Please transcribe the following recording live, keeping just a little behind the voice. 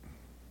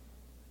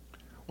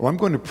Well, I'm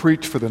going to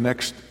preach for the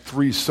next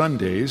 3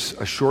 Sundays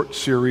a short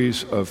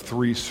series of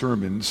 3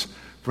 sermons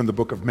from the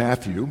book of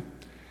Matthew.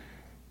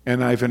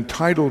 And I've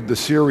entitled the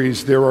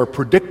series, There Are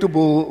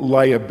Predictable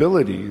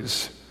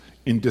Liabilities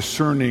in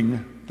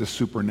Discerning the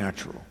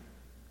Supernatural.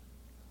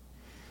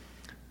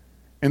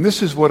 And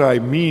this is what I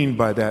mean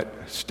by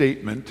that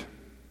statement.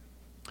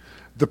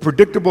 The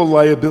predictable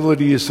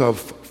liabilities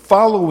of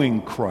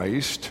following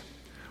Christ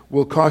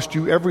will cost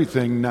you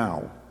everything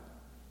now.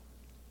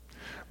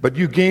 But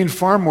you gain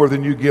far more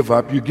than you give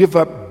up. You give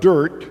up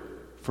dirt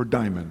for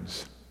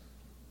diamonds.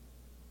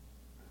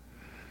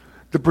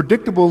 The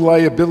predictable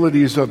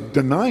liabilities of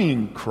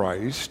denying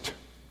Christ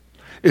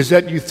is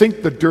that you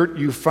think the dirt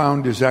you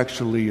found is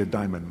actually a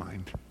diamond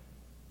mine.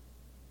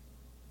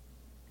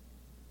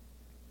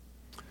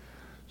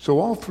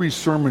 So all 3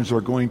 sermons are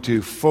going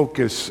to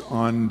focus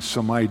on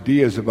some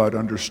ideas about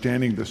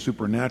understanding the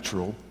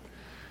supernatural.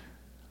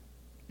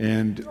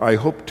 And I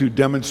hope to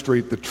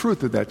demonstrate the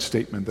truth of that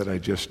statement that I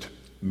just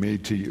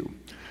made to you.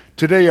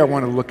 Today I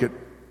want to look at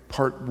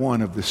part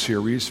 1 of the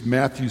series,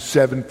 Matthew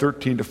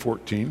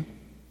 7:13-14.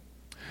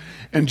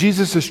 And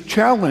Jesus'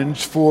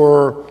 challenge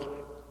for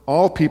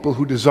all people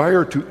who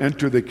desire to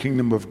enter the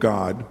kingdom of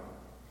God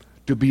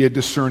to be a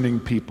discerning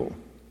people.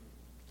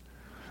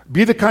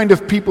 Be the kind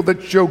of people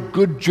that show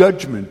good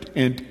judgment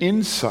and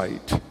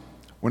insight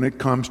when it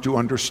comes to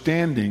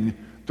understanding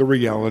the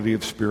reality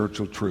of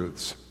spiritual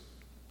truths.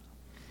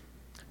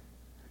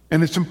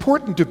 And it's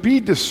important to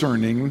be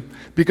discerning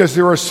because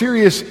there are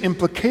serious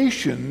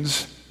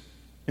implications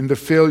in the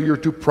failure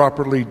to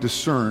properly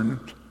discern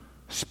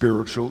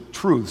spiritual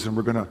truths. And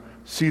we're going to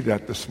see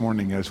that this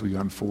morning as we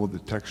unfold the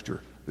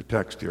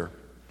text here.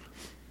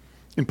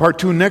 In part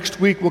 2 next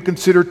week, we'll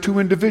consider 2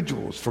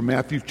 individuals from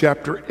Matthew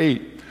chapter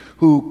 8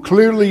 who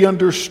clearly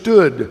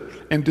understood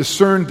and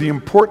discerned the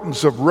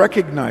importance of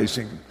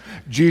recognizing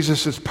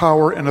Jesus'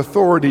 power and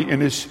authority in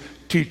his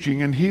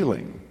teaching and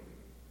healing,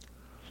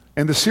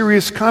 and the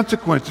serious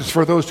consequences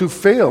for those who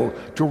fail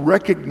to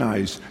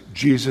recognize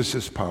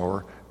Jesus'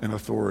 power and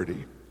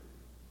authority.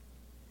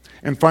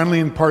 And finally,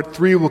 in part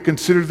 3, we'll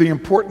consider the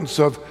importance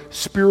of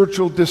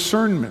spiritual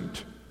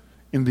discernment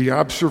in the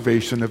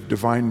observation of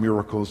divine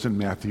miracles in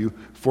Matthew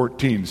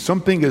 14.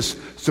 Something is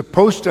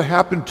supposed to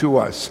happen to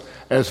us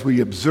as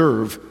we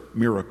observe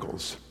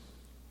miracles.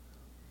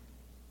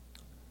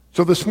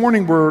 So this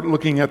morning we're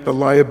looking at the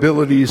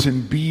liabilities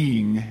in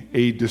being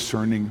a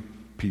discerning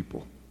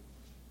people.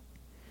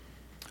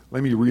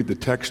 Let me read the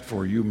text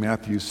for you,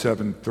 Matthew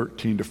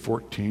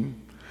 7:13-14.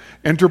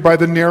 Enter by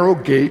the narrow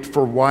gate,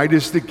 for wide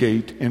is the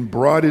gate, and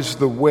broad is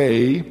the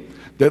way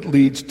that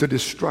leads to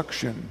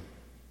destruction,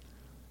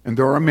 and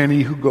there are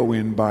many who go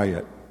in by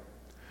it.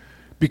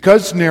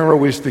 Because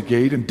narrow is the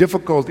gate, and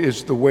difficult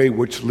is the way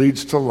which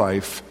leads to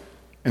life,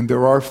 and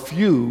there are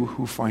few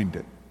who find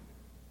it.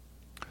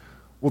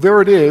 Well, there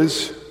it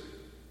is,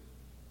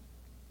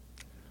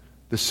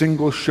 the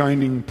single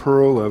shining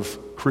pearl of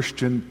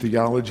Christian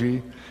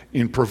theology,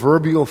 in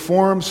proverbial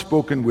form,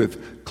 spoken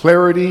with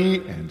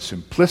clarity and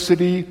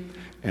simplicity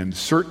and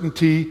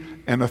certainty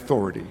and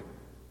authority.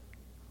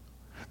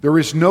 There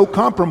is no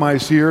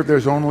compromise here.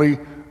 There's only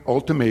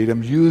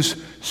ultimatum.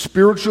 Use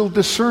spiritual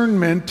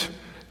discernment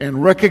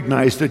and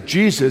recognize that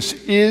Jesus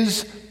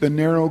is the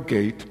narrow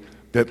gate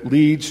that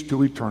leads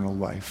to eternal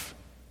life.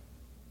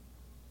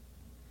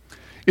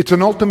 It's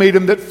an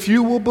ultimatum that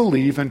few will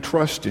believe and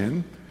trust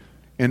in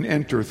and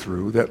enter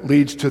through that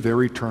leads to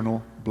their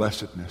eternal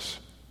blessedness.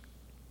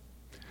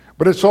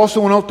 But it's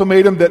also an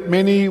ultimatum that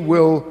many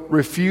will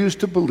refuse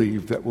to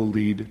believe that will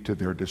lead to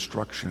their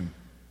destruction.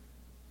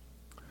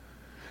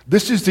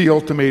 This is the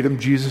ultimatum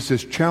Jesus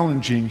is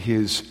challenging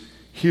his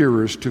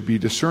hearers to be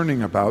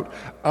discerning about.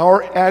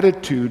 Our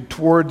attitude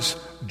towards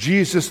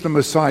Jesus the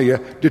Messiah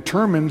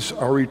determines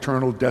our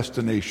eternal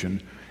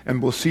destination,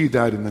 and we'll see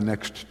that in the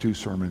next 2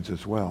 sermons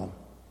as well.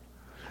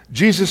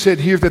 Jesus said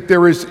here that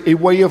there is a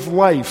way of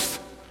life,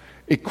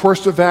 a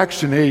course of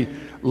action, a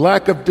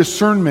lack of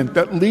discernment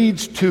that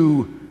leads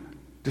to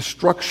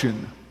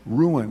destruction,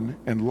 ruin,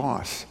 and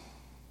loss.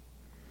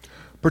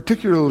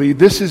 Particularly,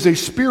 this is a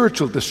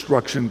spiritual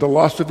destruction, the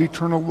loss of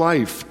eternal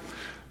life.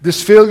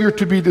 This failure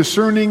to be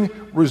discerning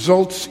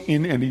results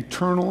in an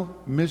eternal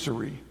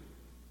misery.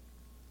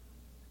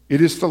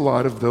 It is the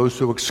lot of those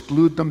who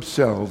exclude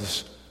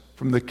themselves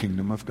from the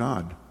kingdom of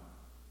God.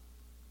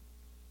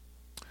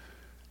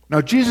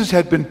 Now, Jesus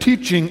had been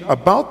teaching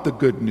about the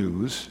good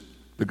news,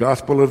 the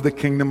gospel of the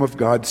kingdom of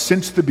God,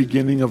 since the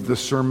beginning of the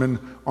Sermon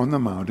on the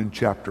Mount in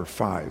chapter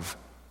 5.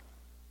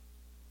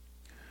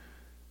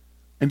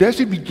 And as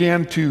he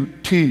began to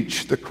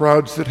teach the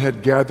crowds that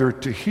had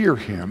gathered to hear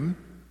him,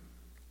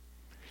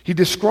 he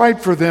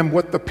described for them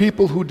what the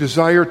people who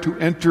desire to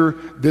enter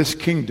this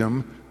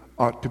kingdom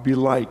ought to be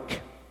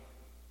like.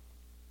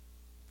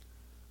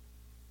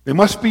 They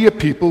must be a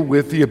people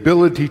with the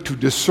ability to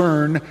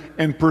discern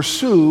and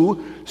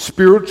pursue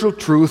spiritual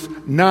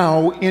truth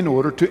now in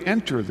order to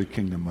enter the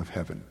kingdom of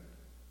heaven.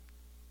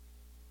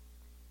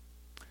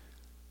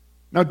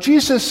 Now,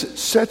 Jesus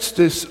sets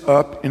this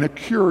up in a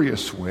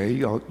curious way.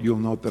 You'll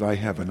note that I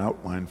have an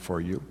outline for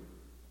you.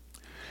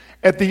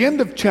 At the end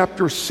of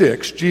chapter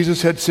 6,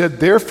 Jesus had said,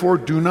 "Therefore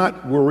do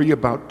not worry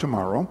about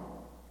tomorrow,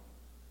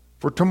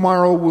 for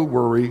tomorrow will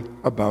worry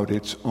about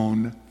its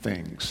own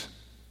things."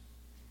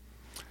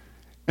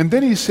 And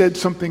then he said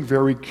something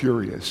very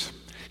curious.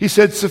 He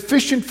said,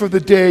 "Sufficient for the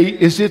day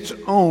is its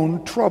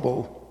own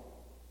trouble."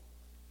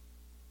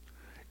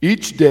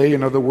 Each day,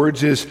 in other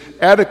words, is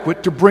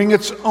adequate to bring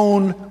its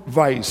own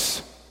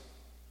vice,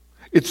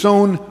 its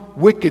own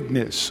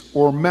wickedness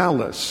or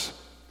malice,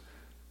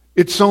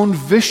 its own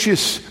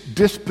vicious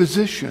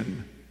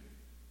disposition.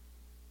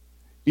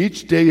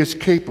 Each day is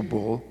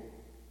capable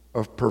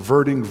of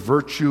perverting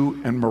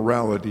virtue and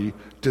morality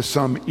to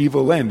some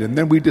evil end. And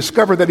then we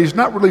discover that he's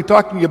not really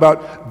talking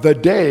about the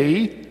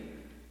day,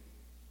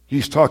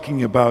 he's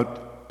talking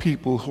about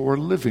people who are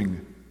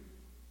living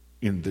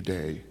in the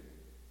day.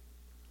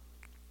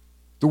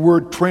 The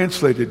word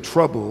translated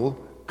trouble,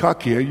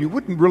 kakia, you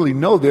wouldn't really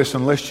know this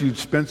unless you'd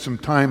spent some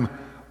time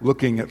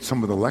looking at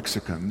some of the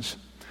lexicons,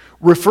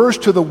 refers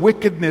to the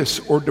wickedness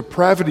or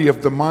depravity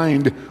of the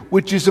mind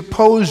which is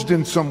opposed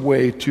in some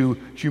way to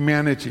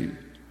humanity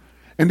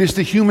and is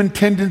the human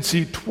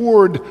tendency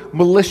toward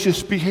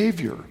malicious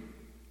behavior.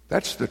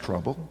 That's the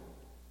trouble.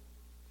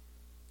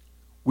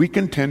 We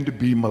can tend to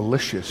be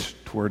malicious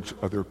towards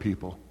other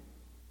people.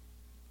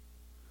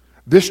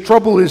 This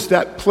trouble is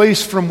that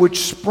place from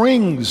which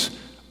springs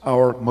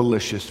our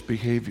malicious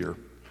behavior.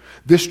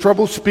 This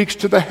trouble speaks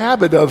to the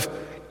habit of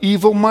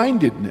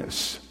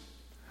evil-mindedness,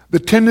 the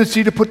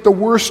tendency to put the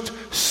worst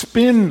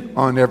spin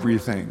on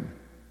everything.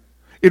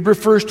 It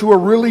refers to a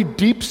really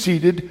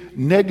deep-seated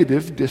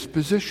negative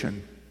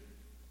disposition.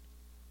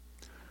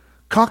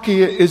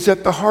 Kakia is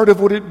at the heart of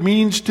what it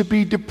means to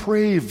be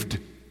depraved,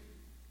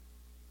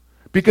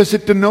 because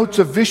it denotes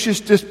a vicious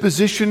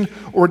disposition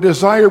or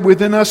desire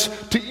within us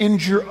to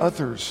injure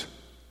others.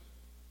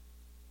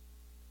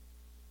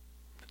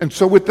 And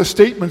so with the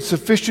statement,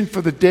 "Sufficient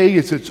for the day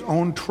is its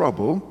own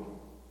trouble,"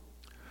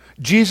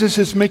 Jesus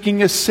is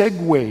making a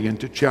segue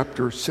into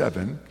chapter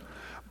 7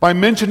 by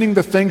mentioning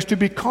the things to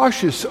be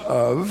cautious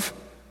of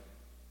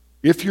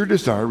if you're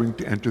desiring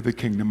to enter the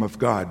kingdom of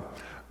God.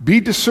 Be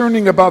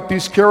discerning about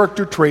these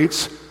character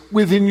traits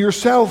within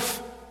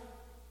yourself.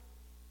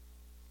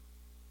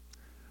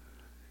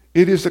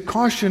 It is a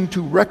caution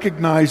to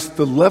recognize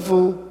the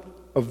level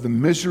of the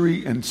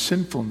misery and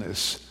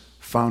sinfulness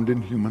found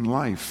in human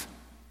life,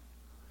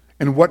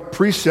 and what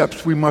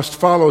precepts we must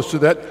follow so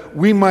that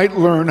we might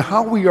learn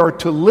how we are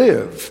to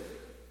live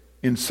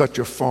in such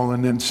a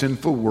fallen and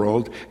sinful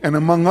world and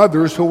among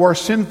others who are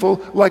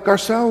sinful like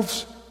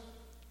ourselves.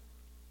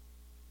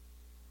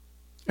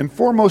 And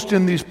foremost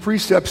in these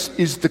precepts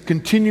is the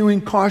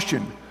continuing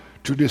caution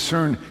to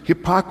discern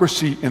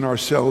hypocrisy in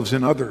ourselves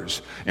and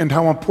others, and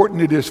how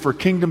important it is for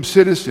kingdom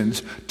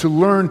citizens to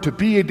learn to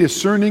be a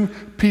discerning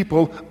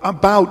people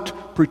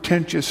about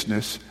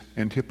pretentiousness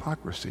and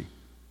hypocrisy.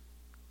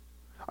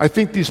 I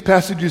think these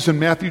passages in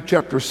Matthew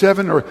chapter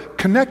 7 are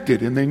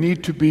connected, and they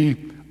need to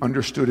be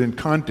understood in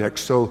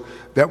context so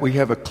that we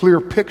have a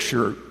clear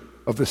picture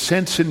of the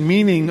sense and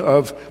meaning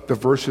of the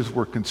verses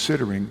we're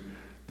considering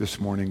this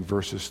morning,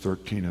 verses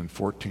 13 and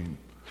 14.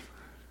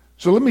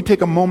 So let me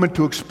take a moment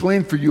to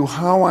explain for you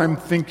how I'm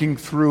thinking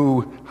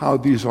through how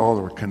these all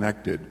are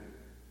connected.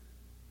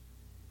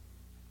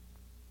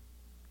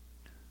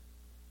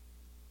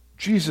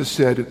 Jesus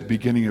said at the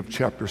beginning of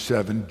chapter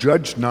 7,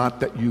 "Judge not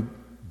that you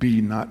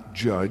be not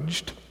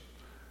judged.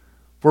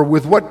 For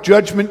with what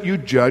judgment you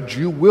judge,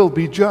 you will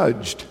be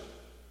judged.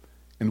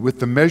 And with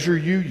the measure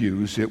you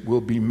use, it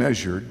will be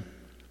measured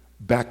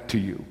back to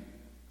you."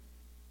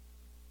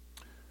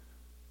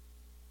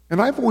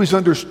 And I've always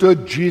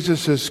understood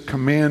Jesus'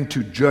 command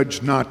to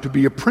judge not to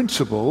be a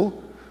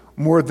principle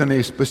more than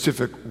a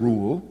specific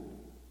rule.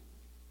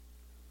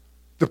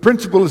 The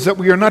principle is that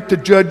we are not to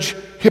judge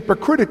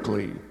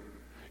hypocritically,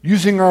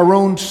 using our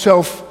own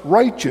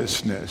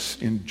self-righteousness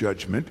in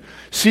judgment,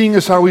 seeing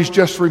as how he's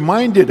just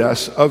reminded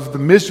us of the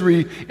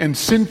misery and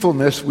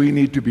sinfulness we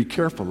need to be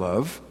careful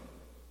of.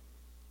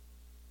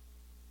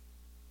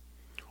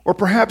 Or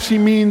perhaps he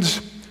means,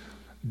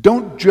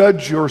 don't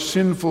judge your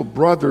sinful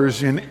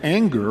brothers in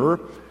anger,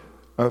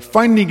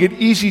 finding it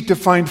easy to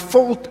find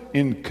fault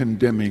in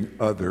condemning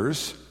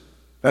others.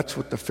 That's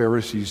what the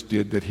Pharisees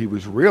did that he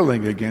was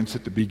railing against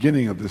at the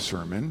beginning of the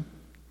sermon.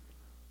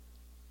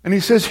 And he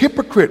says,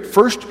 "Hypocrite,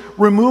 first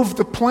remove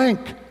the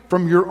plank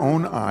from your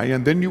own eye,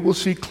 and then you will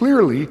see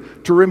clearly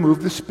to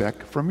remove the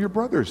speck from your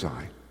brother's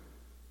eye."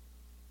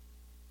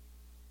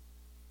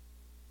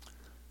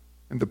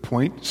 And the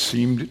point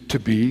seemed to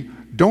be,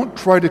 don't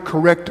try to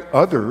correct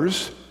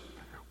others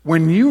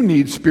when you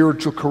need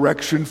spiritual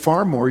correction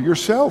far more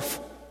yourself.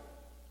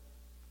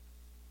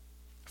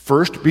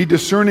 First, be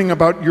discerning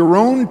about your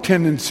own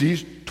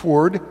tendencies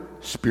toward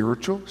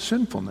spiritual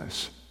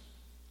sinfulness.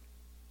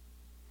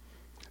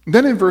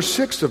 Then in verse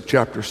 6 of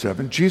chapter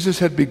 7, Jesus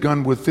had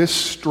begun with this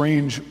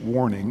strange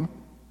warning: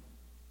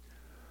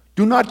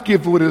 "Do not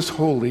give what is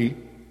holy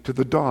to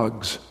the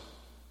dogs,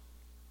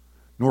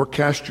 nor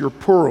cast your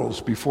pearls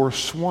before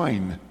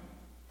swine,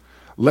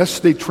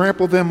 lest they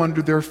trample them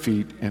under their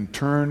feet and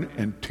turn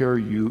and tear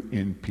you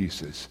in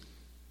pieces.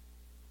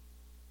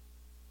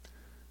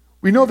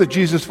 We know that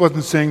Jesus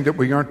wasn't saying that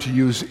we aren't to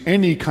use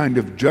any kind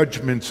of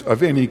judgments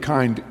of any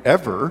kind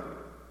ever.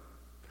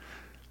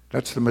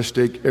 That's the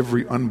mistake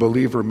every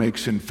unbeliever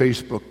makes in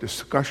Facebook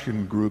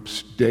discussion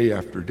groups day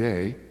after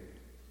day.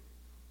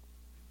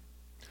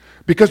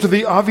 Because of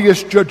the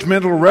obvious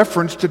judgmental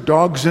reference to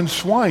dogs and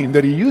swine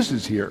that he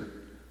uses here.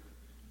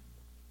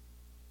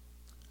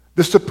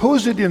 The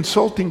supposed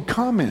insulting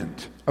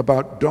comment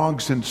about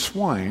dogs and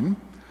swine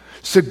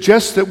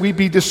suggests that we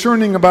be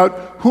discerning about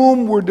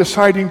whom we're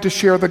deciding to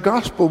share the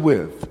gospel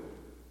with.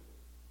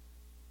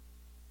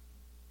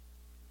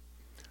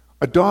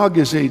 A dog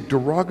is a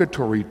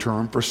derogatory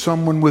term for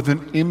someone with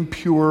an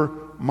impure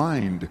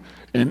mind,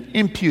 an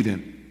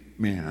impudent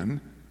man,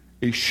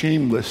 a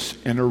shameless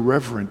and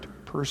irreverent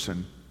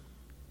person.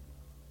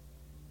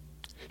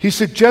 He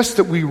suggests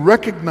that we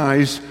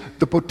recognize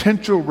the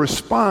potential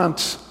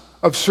response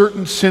of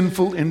certain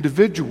sinful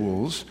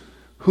individuals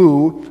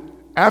who,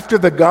 after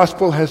the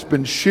gospel has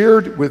been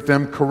shared with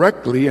them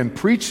correctly and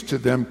preached to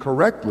them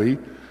correctly,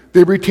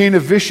 they retain a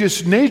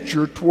vicious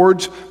nature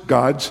towards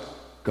God's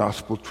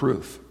gospel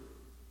truth.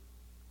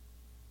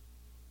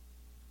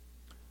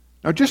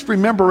 Now just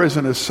remember as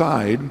an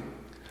aside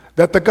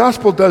that the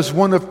gospel does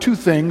one of two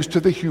things to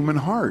the human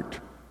heart.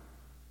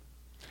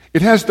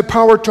 It has the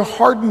power to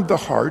harden the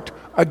heart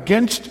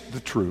against the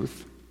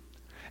truth,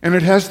 and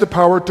it has the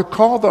power to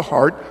call the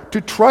heart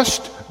to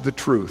trust the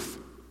truth.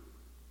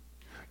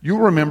 You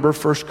remember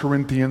 1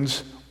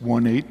 Corinthians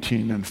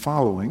 1:18 and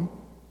following.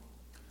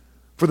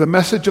 For the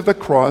message of the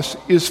cross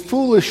is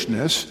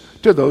foolishness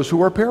to those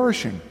who are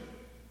perishing.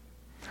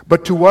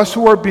 But to us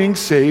who are being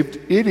saved,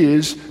 it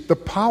is the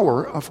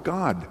power of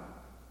God.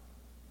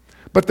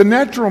 But the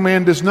natural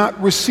man does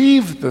not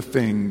receive the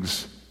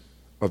things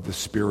of the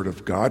Spirit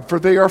of God, for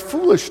they are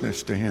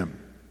foolishness to him.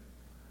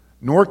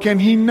 Nor can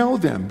he know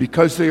them,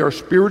 because they are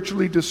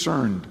spiritually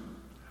discerned.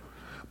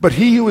 But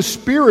he who is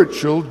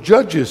spiritual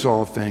judges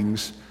all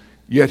things,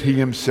 yet he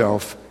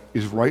himself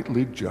is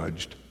rightly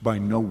judged by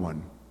no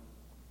one.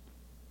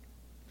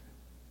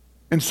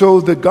 And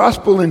so the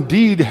gospel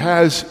indeed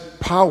has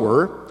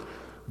power.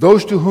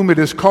 Those to whom it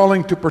is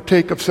calling to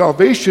partake of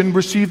salvation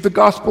receive the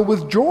gospel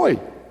with joy.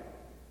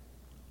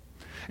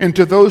 And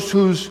to those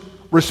whose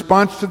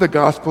response to the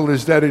gospel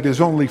is that it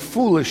is only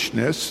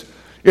foolishness,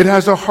 it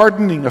has a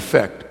hardening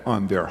effect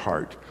on their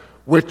heart,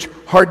 which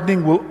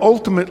hardening will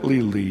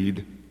ultimately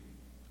lead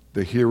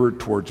the hearer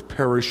towards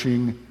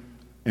perishing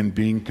and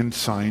being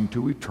consigned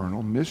to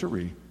eternal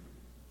misery.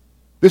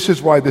 This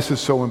is why this is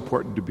so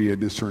important to be a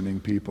discerning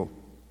people.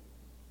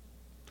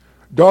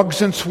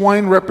 Dogs and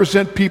swine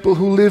represent people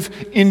who live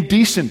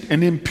indecent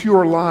and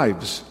impure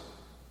lives,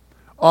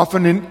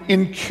 often in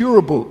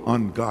incurable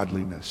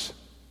ungodliness.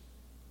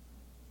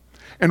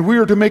 And we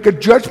are to make a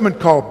judgment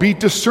call, be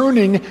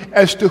discerning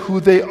as to who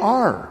they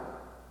are,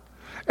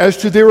 as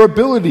to their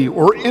ability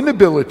or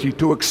inability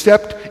to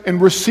accept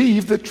and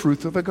receive the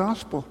truth of the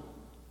gospel.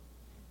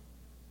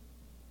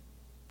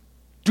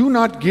 Do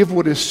not give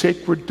what is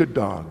sacred to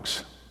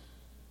dogs.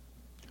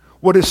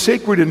 What is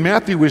sacred in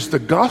Matthew is the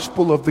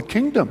gospel of the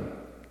kingdom.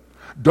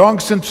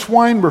 Dogs and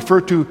swine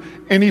refer to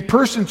any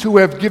persons who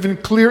have given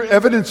clear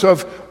evidence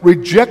of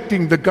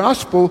rejecting the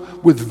gospel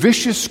with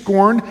vicious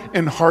scorn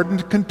and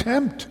hardened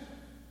contempt.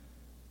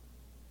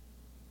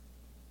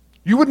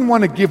 You wouldn't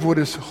want to give what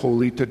is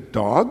holy to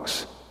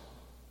dogs.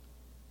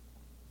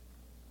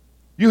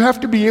 You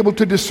have to be able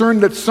to discern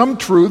that some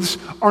truths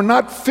are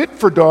not fit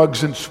for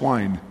dogs and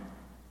swine,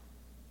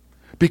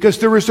 because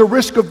there is a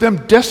risk of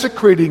them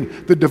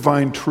desecrating the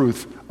divine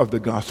truth of the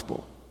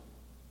gospel.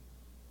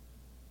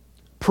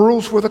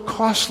 Pearls were the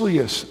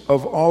costliest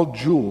of all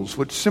jewels,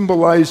 which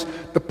symbolize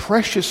the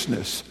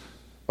preciousness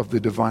of the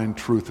divine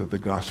truth of the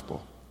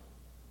gospel.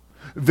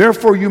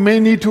 Therefore, you may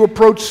need to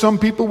approach some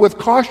people with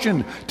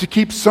caution to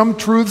keep some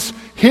truths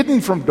hidden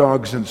from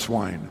dogs and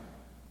swine.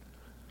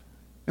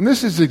 And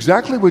this is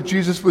exactly what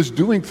Jesus was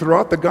doing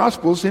throughout the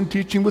Gospels in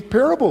teaching with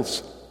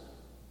parables.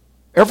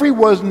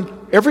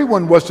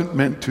 Everyone wasn't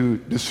meant to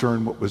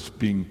discern what was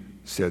being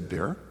said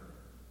there.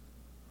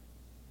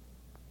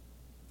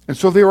 And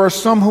so there are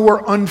some who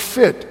are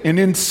unfit and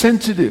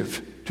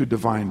insensitive to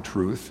divine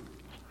truth.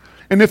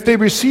 And if they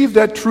receive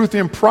that truth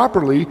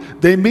improperly,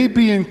 they may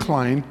be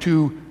inclined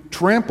to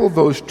trample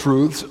those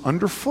truths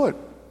underfoot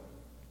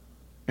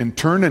and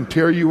turn and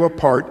tear you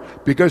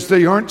apart because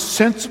they aren't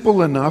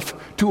sensible enough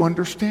to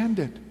understand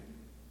it.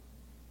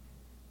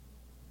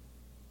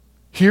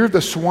 Here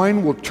the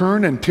swine will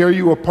turn and tear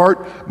you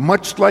apart,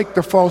 much like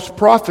the false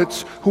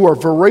prophets who are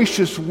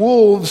voracious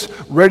wolves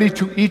ready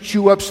to eat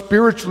you up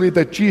spiritually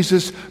that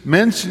Jesus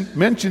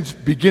mentions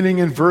beginning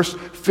in verse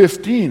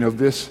 15 of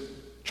this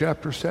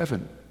chapter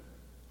 7.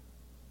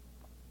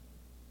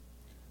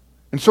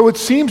 And so it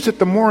seems that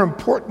the more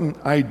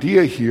important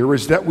idea here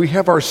is that we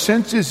have our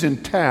senses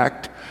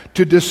intact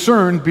to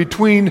discern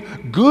between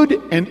good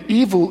and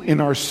evil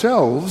in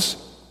ourselves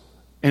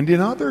and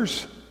in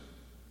others.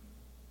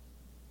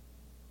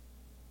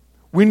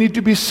 We need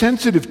to be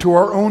sensitive to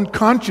our own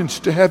conscience,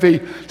 to have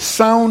a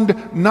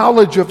sound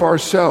knowledge of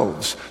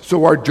ourselves,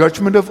 so our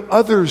judgment of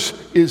others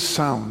is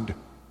sound.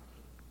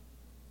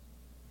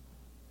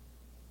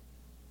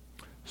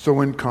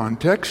 So in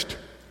context,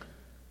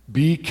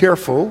 be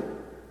careful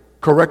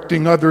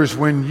correcting others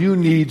when you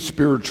need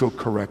spiritual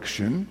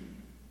correction.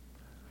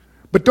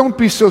 But don't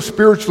be so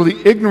spiritually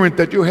ignorant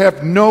that you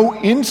have no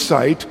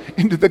insight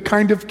into the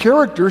kind of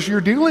characters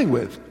you're dealing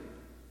with.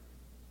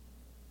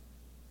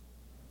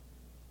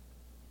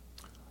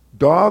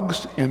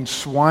 Dogs and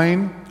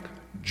swine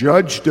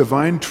judge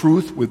divine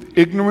truth with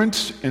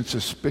ignorance and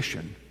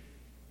suspicion.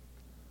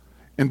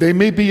 And they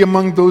may be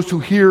among those who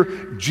hear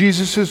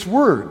Jesus'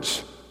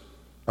 words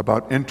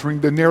about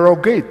entering the narrow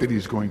gate that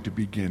he's going to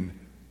begin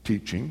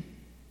teaching.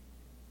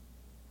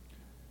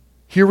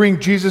 Hearing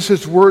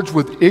Jesus' words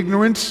with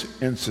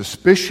ignorance and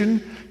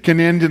suspicion can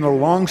end in a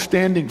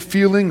long-standing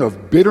feeling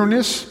of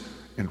bitterness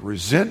and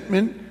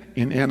resentment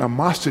and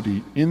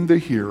animosity in the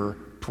hearer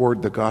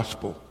toward the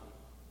gospel.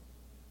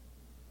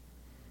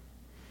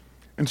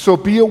 And so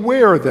be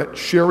aware that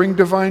sharing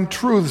divine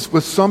truths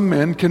with some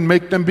men can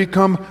make them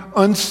become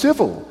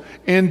uncivil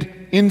and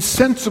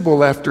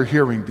insensible after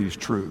hearing these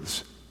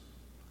truths.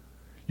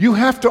 You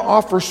have to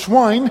offer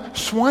swine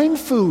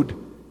food.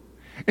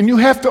 And you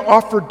have to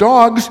offer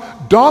dogs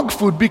dog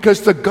food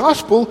because the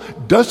gospel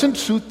doesn't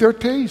suit their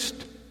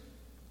taste.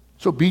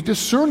 So be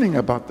discerning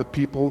about the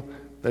people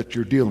that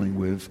you're dealing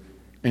with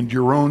and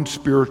your own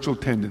spiritual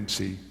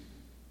tendency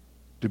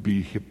to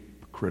be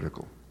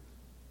hypocritical.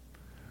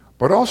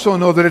 But also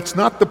know that it's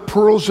not the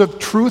pearls of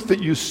truth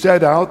that you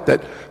set out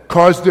that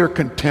cause their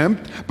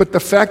contempt, but the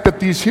fact that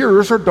these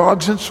hearers are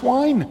dogs and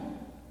swine.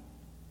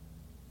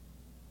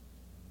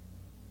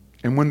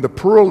 And when the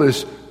pearl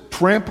is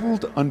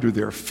trampled under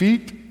their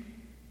feet,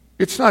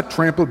 it's not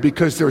trampled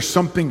because there's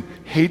something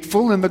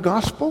hateful in the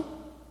gospel,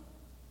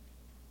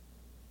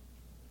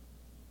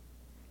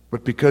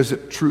 but because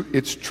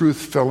its truth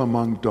fell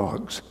among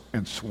dogs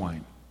and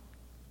swine.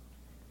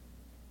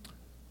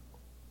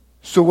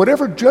 So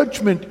whatever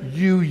judgment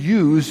you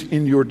use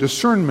in your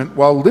discernment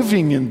while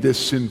living in this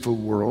sinful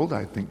world,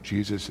 I think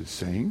Jesus is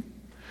saying,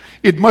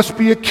 it must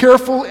be a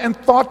careful and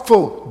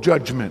thoughtful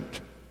judgment.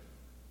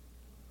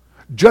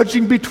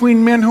 Judging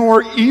between men who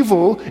are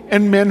evil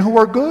and men who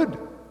are good.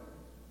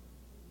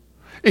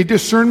 A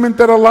discernment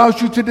that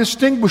allows you to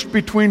distinguish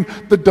between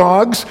the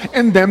dogs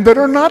and them that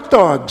are not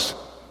dogs.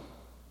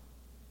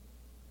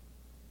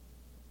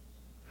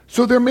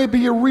 So there may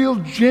be a real,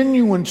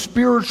 genuine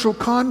spiritual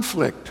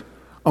conflict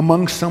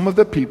among some of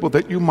the people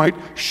that you might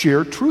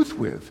share truth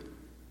with.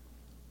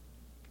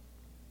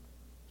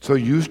 So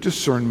use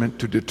discernment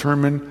to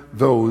determine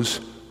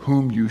those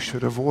whom you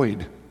should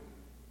avoid.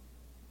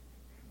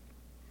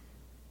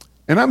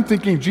 And I'm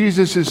thinking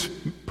Jesus is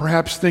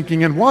perhaps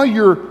thinking, and while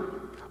you're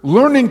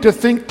learning to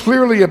think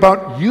clearly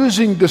about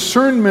using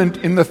discernment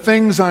in the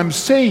things I'm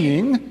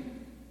saying,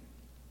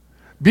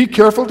 be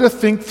careful to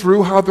think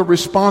through how the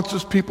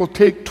responses people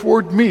take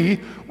toward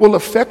me will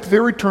affect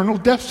their eternal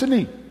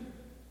destiny.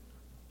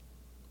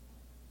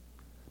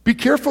 Be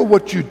careful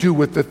what you do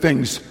with the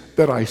things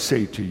that I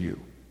say to you.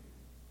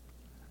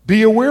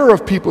 Be aware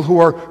of people who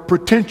are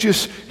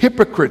pretentious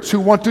hypocrites who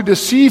want to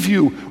deceive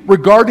you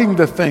regarding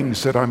the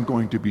things that I'm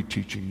going to be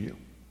teaching you.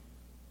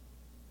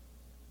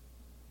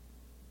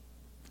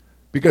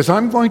 Because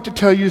I'm going to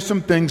tell you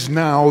some things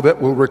now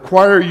that will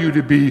require you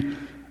to be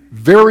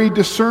very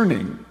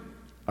discerning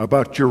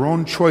about your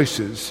own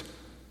choices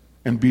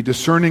and be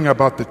discerning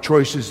about the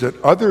choices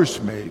that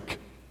others make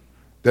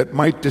that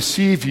might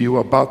deceive you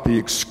about the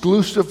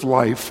exclusive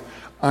life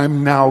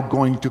I'm now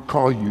going to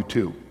call you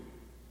to.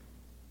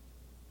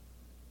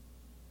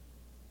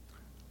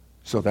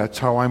 So that's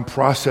how I'm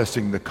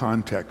processing the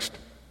context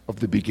of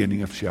the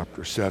beginning of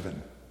chapter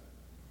 7.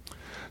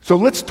 So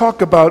let's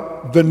talk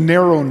about the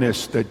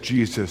narrowness that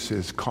Jesus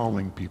is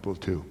calling people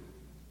to.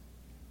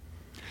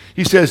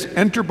 He says,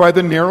 "Enter by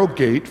the narrow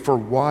gate, for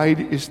wide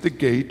is the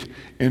gate,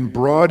 and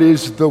broad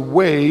is the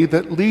way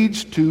that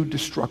leads to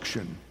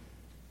destruction.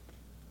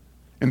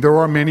 And there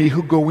are many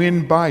who go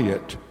in by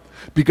it,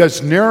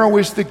 because narrow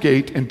is the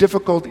gate, and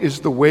difficult is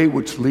the way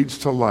which leads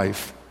to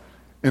life,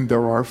 and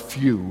there are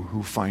few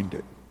who find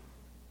it."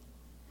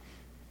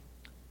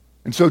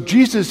 And so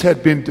Jesus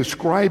had been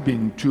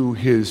describing to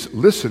his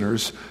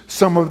listeners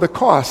some of the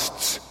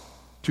costs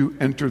to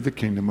enter the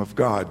kingdom of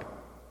God.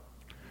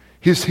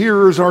 His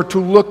hearers are to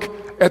look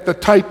at the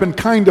type and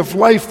kind of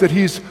life that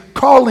he's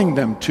calling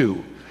them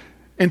to,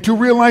 and to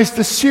realize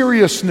the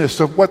seriousness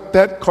of what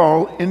that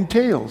call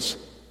entails.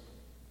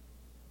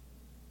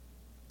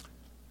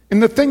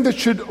 And the thing that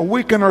should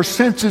awaken our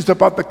senses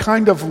about the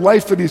kind of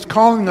life that he's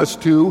calling us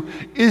to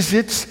is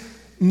its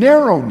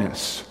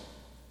narrowness.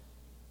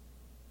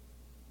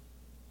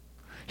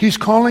 He's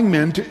calling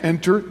men to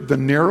enter the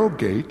narrow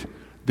gate,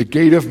 the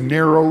gate of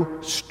narrow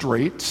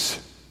straits,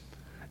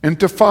 and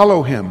to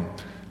follow him.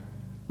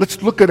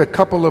 Let's look at a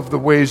couple of the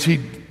ways he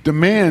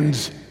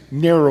demands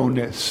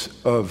narrowness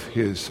of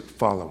his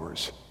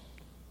followers.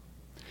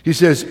 He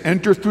says,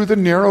 "Enter through the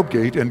narrow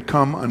gate and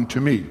come unto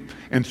me."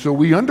 And so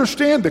we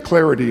understand the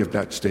clarity of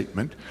that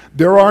statement.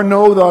 There are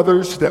no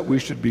others that we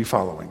should be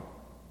following.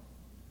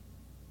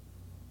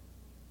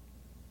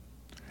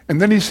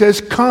 And then he says,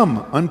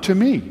 come unto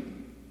me.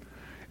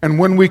 And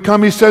when we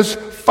come, he says,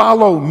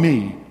 follow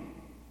me.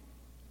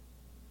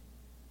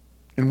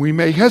 And we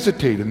may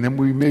hesitate, and then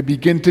we may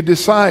begin to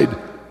decide,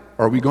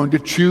 are we going to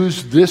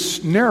choose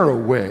this narrow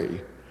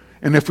way?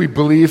 And if we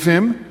believe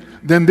him,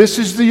 then this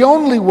is the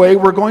only way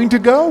we're going to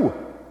go.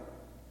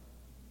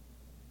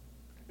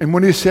 And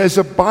when he says,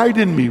 abide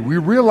in me, we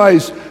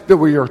realize that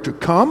we are to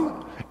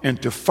come and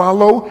to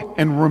follow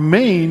and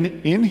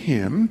remain in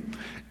him.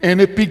 And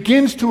it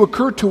begins to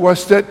occur to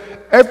us that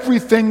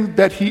everything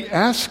that he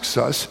asks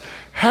us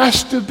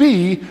has to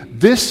be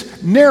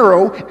this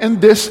narrow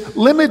and this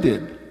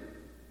limited.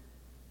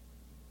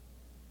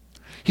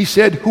 He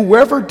said,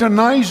 whoever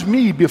denies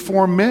me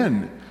before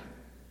men,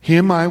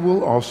 him I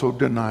will also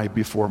deny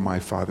before my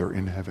Father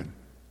in heaven.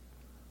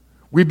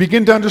 We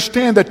begin to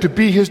understand that to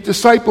be his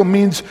disciple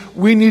means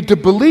we need to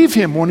believe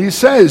him when he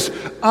says,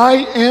 I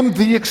am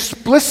the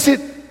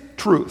explicit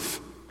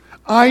truth.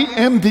 I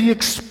am the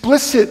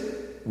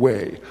explicit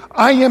way.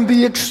 I am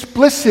the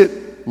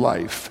explicit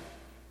life.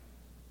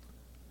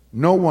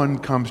 No one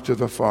comes to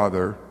the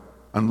Father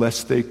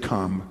unless they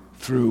come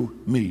through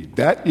me.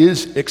 That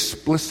is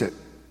explicit.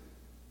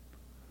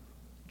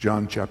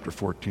 John chapter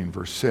 14,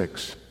 verse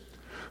 6.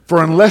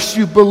 For unless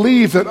you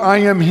believe that I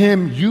am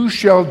him, you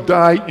shall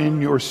die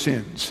in your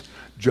sins.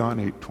 John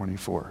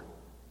 8:24.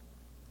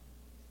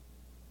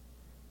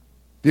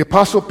 The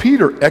Apostle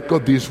Peter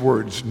echoed these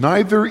words,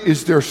 neither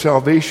is there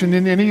salvation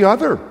in any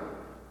other.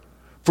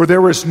 For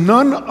there is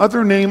none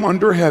other name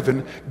under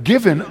heaven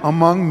given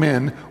among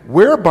men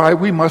whereby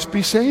we must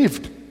be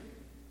saved.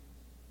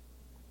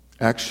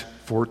 Acts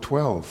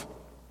 4:12.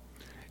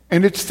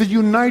 And it's the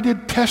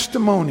united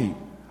testimony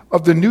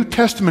of the New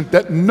Testament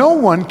that no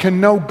one can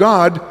know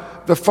God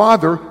the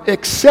Father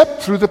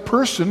except through the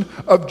person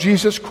of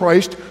Jesus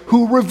Christ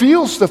who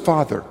reveals the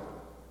Father.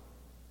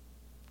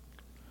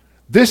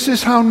 This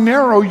is how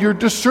narrow your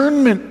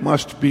discernment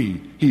must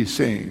be, he's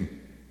saying.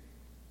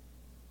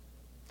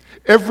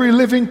 Every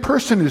living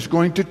person is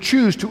going to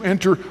choose to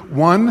enter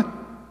one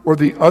or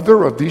the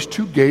other of these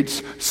two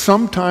gates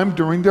sometime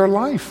during their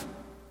life,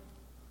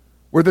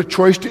 where the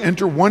choice to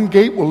enter one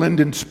gate will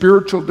end in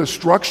spiritual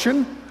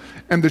destruction,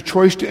 and the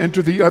choice to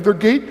enter the other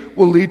gate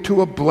will lead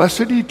to a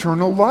blessed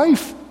eternal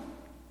life.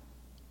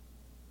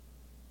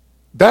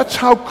 That's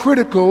how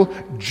critical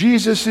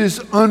Jesus'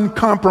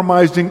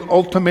 uncompromising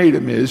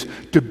ultimatum is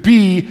to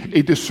be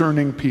a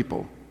discerning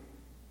people.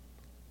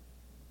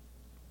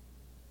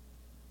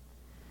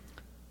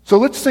 So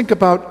let's think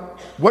about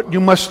what you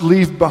must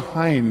leave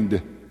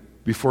behind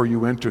before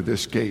you enter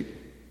this gate.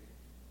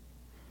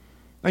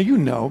 Now you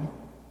know,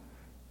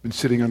 been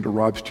sitting under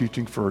Rob's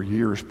teaching for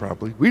years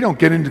probably. We don't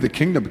get into the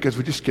kingdom because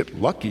we just get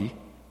lucky.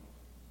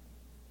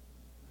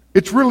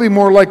 It's really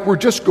more like we're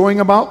just going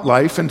about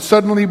life and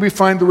suddenly we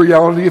find the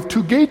reality of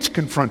two gates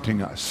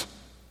confronting us.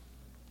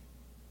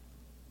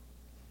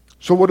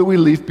 So what do we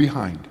leave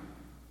behind?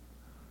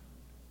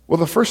 Well,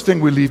 the first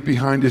thing we leave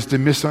behind is the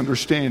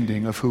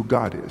misunderstanding of who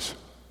God is.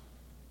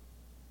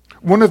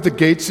 One of the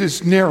gates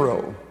is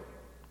narrow.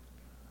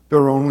 There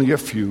are only a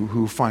few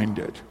who find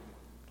it.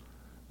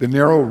 The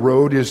narrow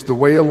road is the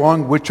way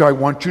along which I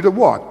want you to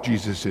walk,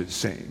 Jesus is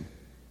saying.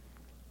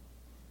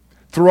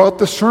 Throughout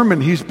the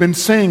sermon, he's been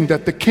saying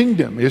that the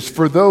kingdom is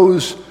for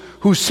those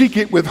who seek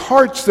it with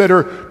hearts that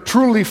are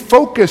truly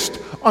focused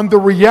on the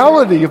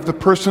reality of the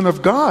person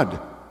of God.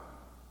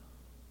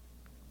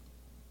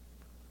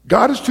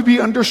 God is to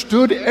be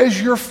understood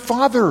as your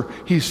Father,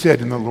 he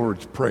said in the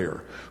Lord's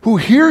Prayer, who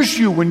hears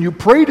you when you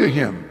pray to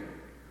him,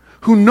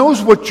 who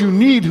knows what you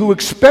need, who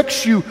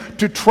expects you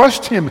to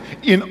trust him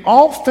in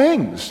all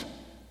things.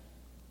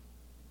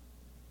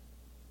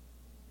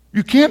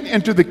 You can't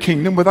enter the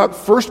kingdom without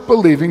first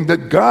believing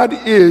that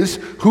God is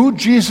who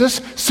Jesus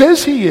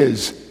says he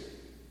is.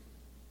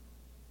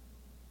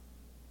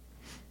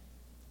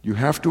 You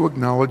have to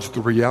acknowledge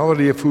the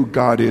reality of who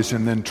God is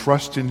and then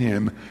trust in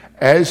him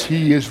as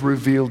he is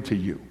revealed to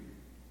you.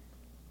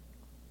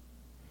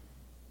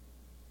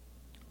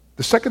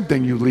 The second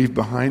thing you leave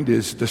behind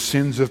is the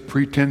sins of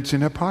pretense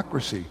and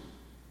hypocrisy.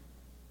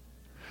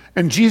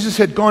 And Jesus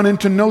had gone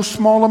into no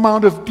small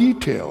amount of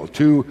detail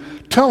to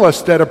tell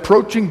us that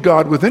approaching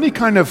God with any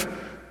kind of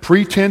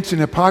pretense and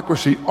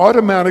hypocrisy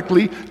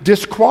automatically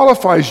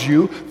disqualifies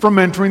you from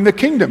entering the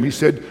kingdom. He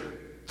said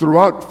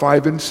throughout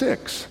 5 and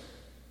 6.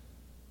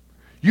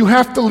 You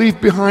have to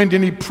leave behind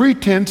any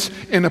pretense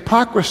and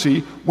hypocrisy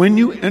when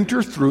you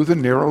enter through the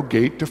narrow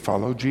gate to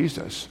follow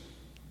Jesus.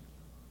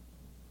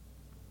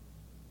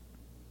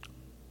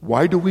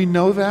 Why do we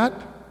know that?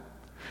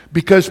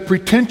 Because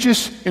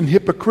pretentious and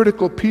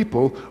hypocritical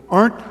people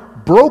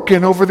aren't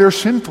broken over their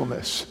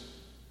sinfulness.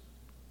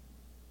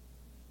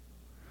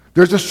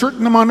 There's a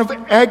certain amount of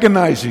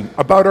agonizing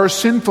about our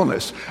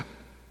sinfulness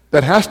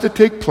that has to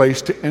take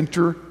place to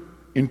enter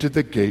into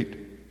the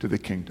gate to the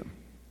kingdom.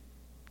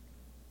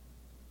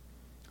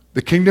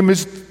 The kingdom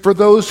is for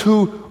those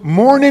who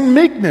mourn in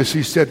meekness,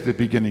 he said at the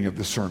beginning of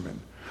the sermon.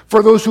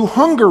 For those who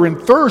hunger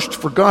and thirst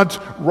for God's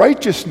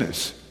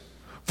righteousness.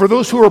 For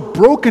those who are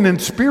broken in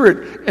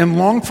spirit and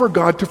long for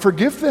God to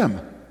forgive them.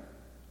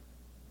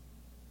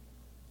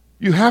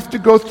 You have to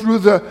go through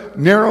the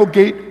narrow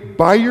gate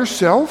by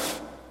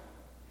yourself,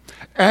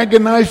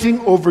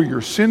 agonizing over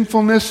your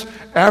sinfulness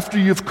after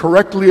you've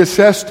correctly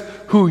assessed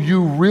who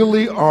you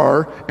really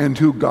are and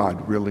who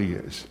God really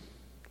is.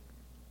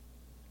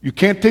 You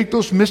can't take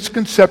those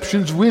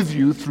misconceptions with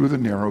you through the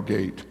narrow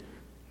gate.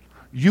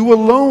 You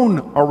alone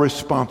are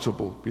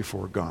responsible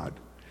before God.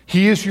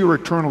 He is your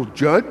eternal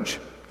judge,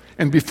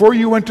 and before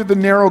you enter the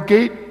narrow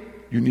gate,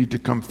 you need to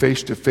come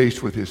face to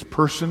face with his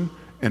person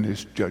and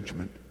his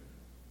judgment.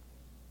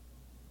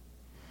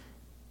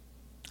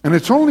 And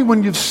it's only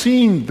when you've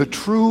seen the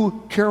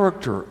true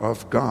character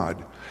of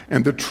God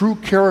and the true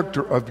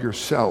character of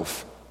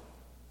yourself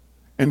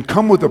and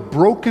come with a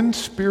broken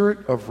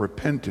spirit of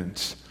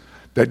repentance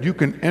that you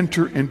can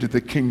enter into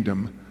the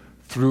kingdom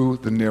through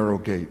the narrow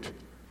gate.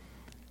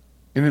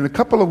 And in a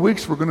couple of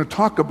weeks, we're going to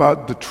talk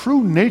about the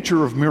true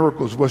nature of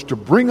miracles was to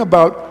bring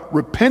about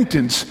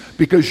repentance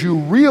because you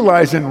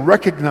realize and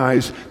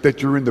recognize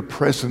that you're in the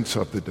presence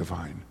of the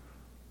divine.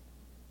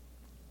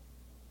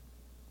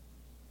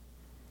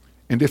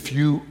 And if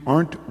you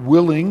aren't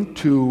willing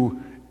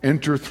to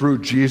enter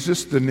through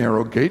Jesus, the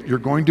narrow gate, you're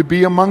going to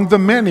be among the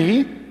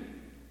many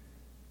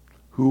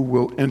who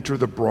will enter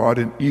the broad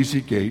and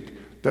easy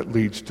gate that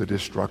leads to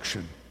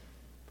destruction.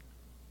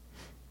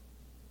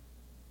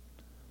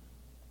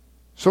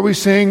 So he's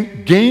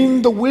saying,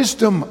 gain the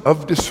wisdom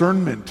of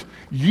discernment.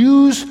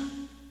 Use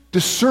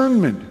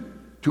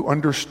discernment to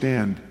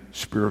understand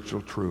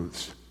spiritual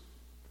truths.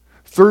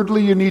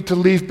 Thirdly, you need to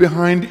leave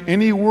behind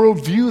any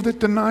worldview that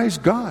denies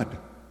God.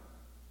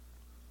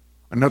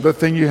 Another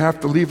thing you have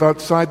to leave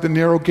outside the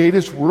narrow gate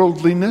is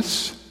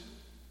worldliness.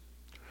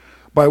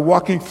 By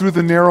walking through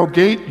the narrow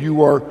gate,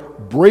 you are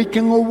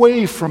breaking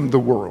away from the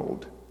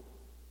world.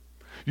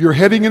 You're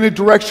heading in a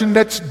direction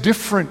that's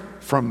different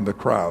from the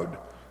crowd.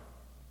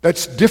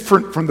 That's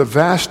different from the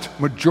vast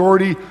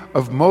majority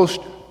of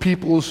most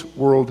people's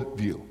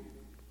worldview.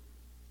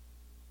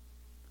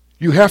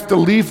 You have to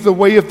leave the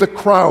way of the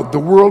crowd, the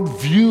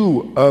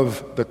worldview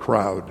of the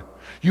crowd.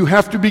 You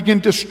have to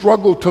begin to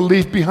struggle to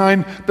leave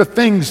behind the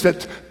things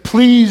that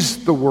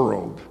please the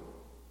world.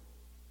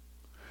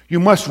 You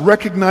must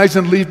recognize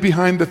and leave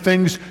behind the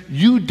things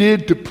you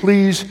did to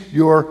please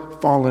your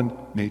fallen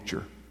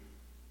nature.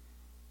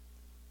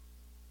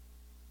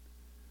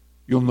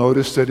 You'll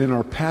notice that in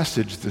our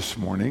passage this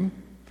morning,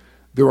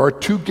 there are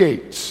two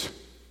gates,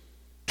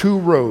 two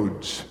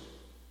roads,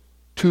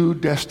 two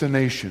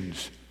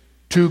destinations,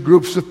 two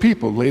groups of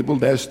people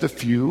labeled as the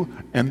few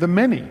and the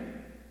many.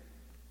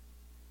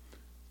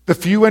 The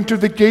few enter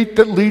the gate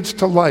that leads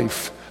to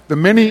life. The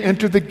many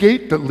enter the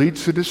gate that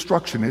leads to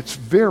destruction. It's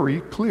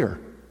very clear.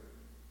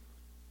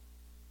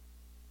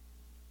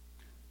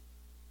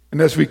 And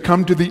as we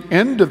come to the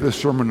end of the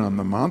Sermon on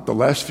the Mount, the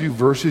last few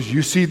verses,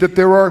 you see that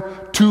there are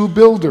two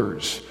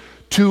builders,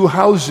 two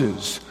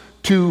houses,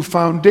 two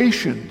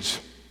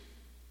foundations.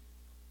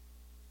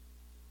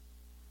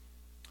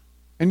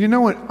 And you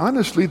know what?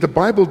 Honestly, the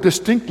Bible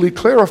distinctly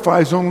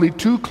clarifies only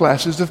two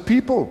classes of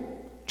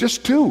people.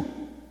 Just two.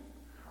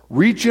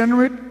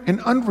 Regenerate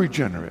and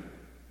unregenerate.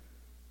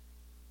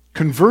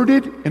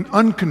 Converted and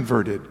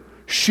unconverted.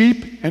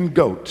 Sheep and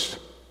goats.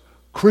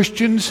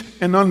 Christians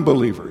and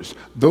unbelievers.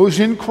 Those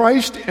in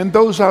Christ and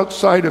those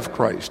outside of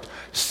Christ.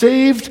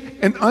 Saved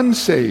and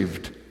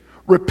unsaved.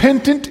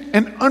 Repentant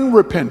and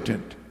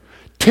unrepentant.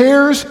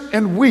 Tares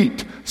and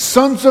wheat.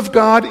 Sons of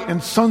God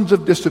and sons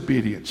of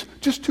disobedience.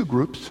 Just two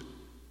groups.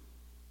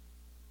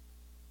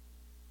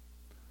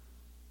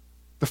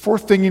 The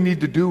fourth thing you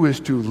need to do is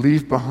to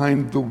leave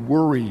behind the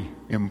worry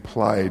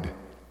implied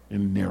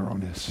in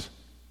narrowness.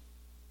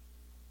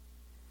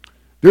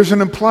 There's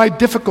an implied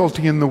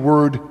difficulty in the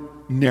word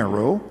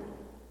narrow.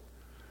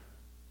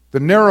 The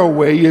narrow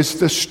way is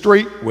the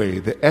straight way,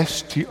 the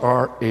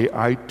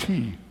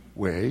S-T-R-A-I-T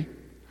way.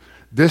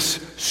 This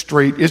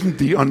straight isn't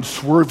the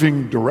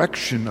unswerving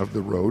direction of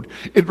the road.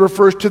 It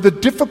refers to the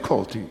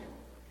difficulty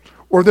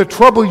or the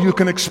trouble you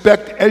can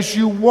expect as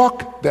you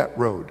walk that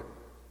road.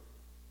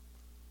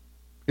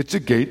 It's a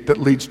gate that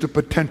leads to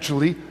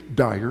potentially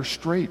dire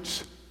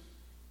straits.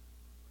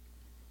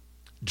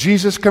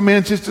 Jesus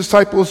commands his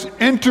disciples,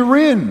 enter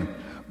in,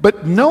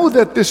 but know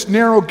that this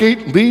narrow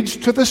gate leads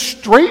to the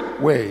straight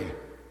way.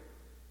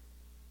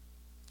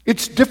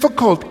 It's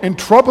difficult and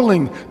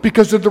troubling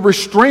because of the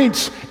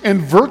restraints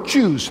and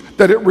virtues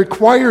that it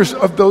requires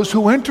of those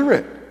who enter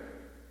it.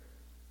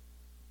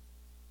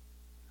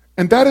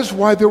 And that is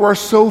why there are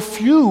so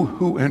few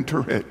who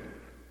enter it.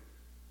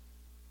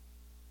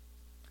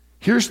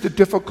 Here's the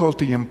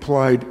difficulty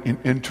implied in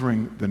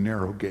entering the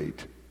narrow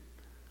gate.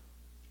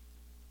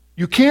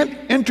 You can't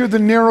enter the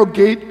narrow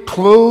gate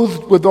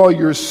clothed with all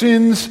your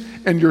sins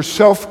and your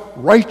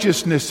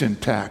self-righteousness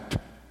intact.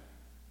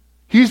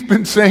 He's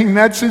been saying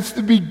that since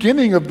the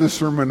beginning of the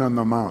Sermon on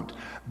the Mount.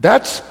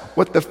 That's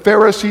what the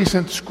Pharisees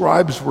and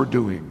scribes were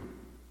doing.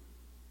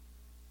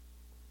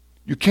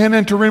 You can't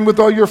enter in with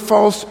all your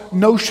false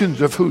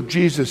notions of who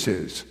Jesus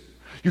is.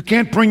 You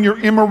can't bring your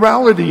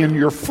immorality and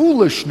your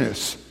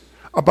foolishness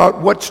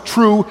about what's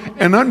true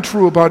and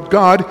untrue about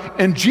God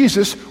and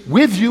Jesus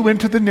with you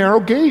into the narrow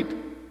gate.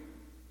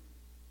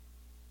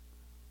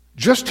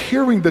 Just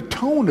hearing the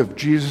tone of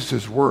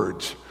Jesus'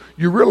 words,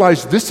 you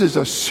realize this is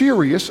a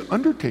serious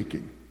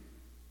undertaking.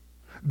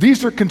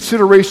 These are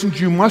considerations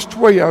you must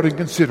weigh out and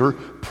consider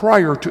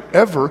prior to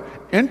ever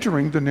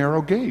entering the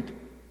narrow gate.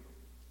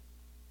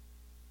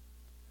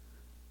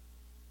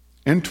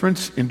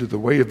 Entrance into the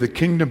way of the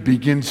kingdom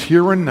begins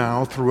here and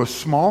now through a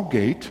small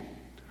gate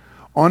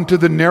onto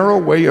the narrow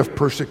way of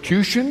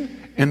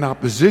persecution and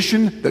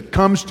opposition that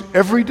comes to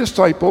every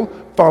disciple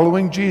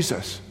following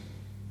Jesus.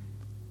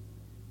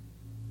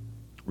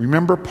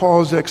 Remember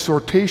Paul's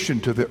exhortation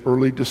to the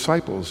early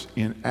disciples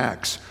in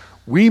Acts.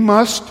 We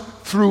must,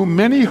 through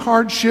many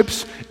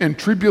hardships and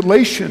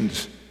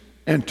tribulations,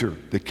 enter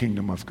the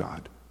kingdom of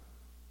God.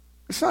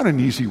 It's not an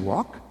easy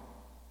walk.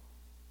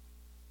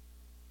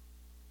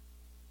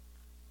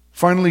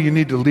 Finally, you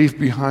need to leave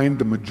behind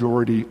the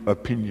majority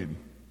opinion.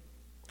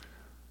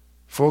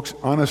 Folks,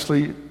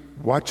 honestly,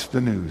 watch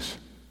the news.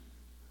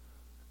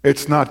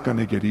 It's not going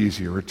to get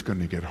easier, it's going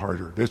to get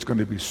harder. There's going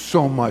to be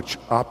so much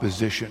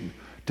opposition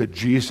to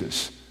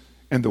Jesus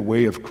and the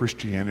way of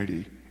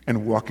Christianity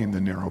and walking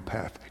the narrow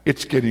path.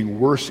 It's getting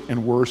worse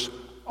and worse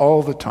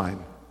all the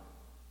time.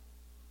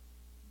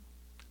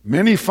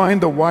 Many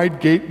find the wide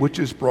gate which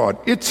is broad.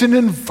 It's an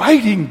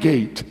inviting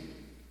gate.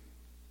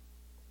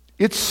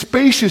 It's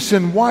spacious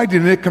and wide,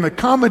 and it can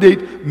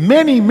accommodate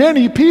many,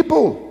 many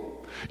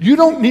people. You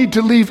don't need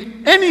to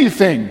leave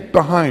anything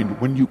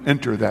behind when you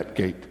enter that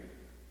gate.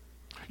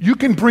 You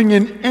can bring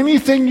in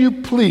anything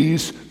you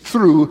please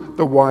through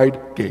the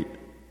wide gate.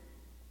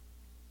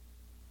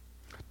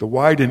 The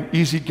wide and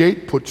easy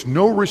gate puts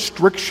no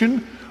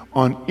restriction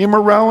on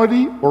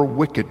immorality or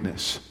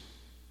wickedness.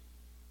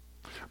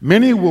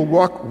 Many will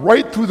walk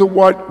right through the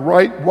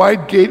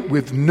wide gate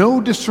with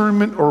no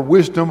discernment or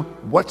wisdom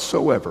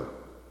whatsoever.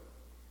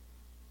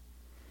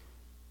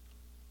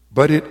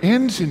 But it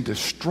ends in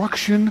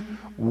destruction,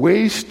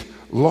 waste,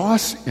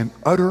 loss, and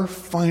utter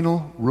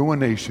final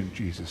ruination,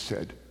 Jesus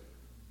said.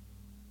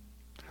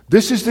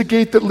 This is the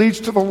gate that leads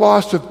to the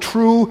loss of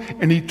true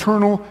and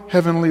eternal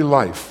heavenly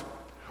life,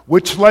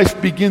 which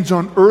life begins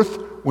on earth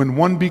when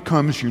one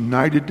becomes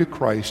united to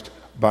Christ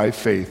by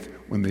faith,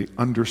 when they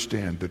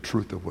understand the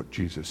truth of what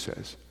Jesus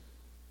says.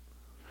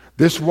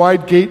 This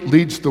wide gate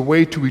leads the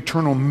way to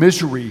eternal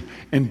misery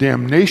and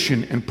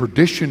damnation and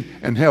perdition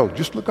and hell.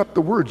 Just look up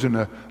the words in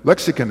a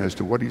lexicon as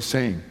to what he's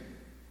saying.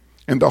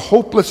 And the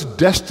hopeless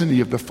destiny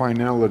of the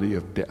finality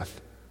of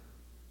death.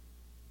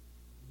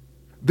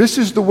 This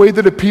is the way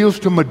that appeals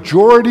to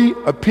majority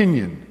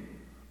opinion.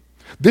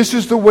 This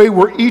is the way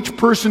where each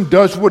person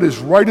does what is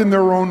right in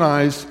their own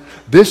eyes.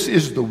 This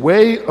is the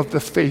way of the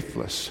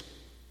faithless.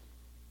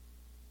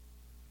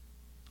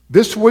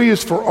 This way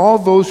is for all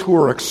those who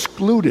are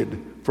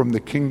excluded from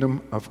the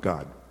kingdom of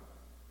God.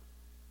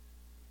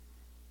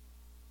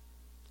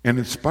 And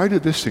in spite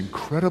of this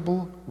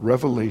incredible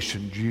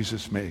revelation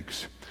Jesus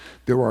makes,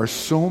 there are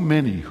so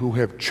many who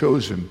have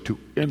chosen to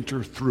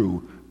enter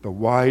through the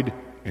wide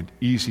and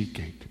easy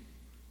gate.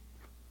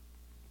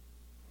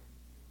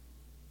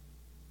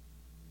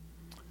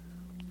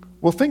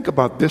 Well, think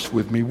about this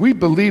with me. We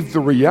believe the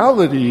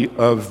reality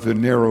of the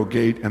narrow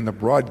gate and the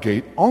broad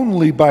gate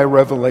only by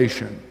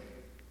revelation.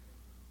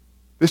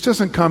 This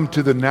doesn't come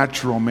to the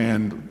natural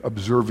man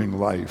observing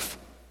life.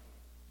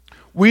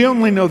 We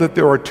only know that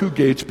there are two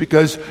gates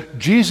because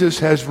Jesus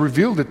has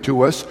revealed it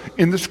to us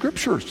in the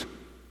Scriptures.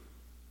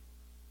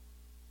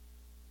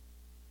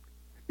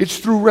 It's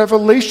through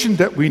revelation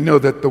that we know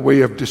that the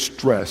way of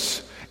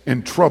distress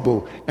and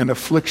trouble and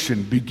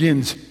affliction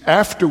begins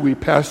after we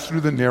pass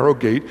through the narrow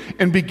gate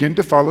and begin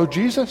to follow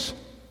Jesus.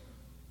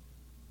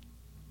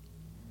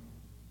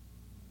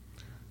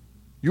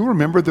 You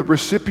remember the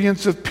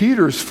recipients of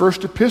Peter's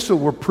first epistle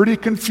were pretty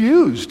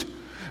confused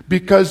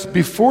because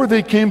before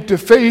they came to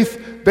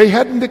faith, they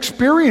hadn't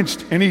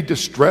experienced any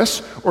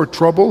distress or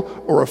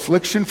trouble or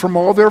affliction from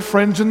all their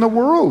friends in the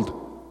world.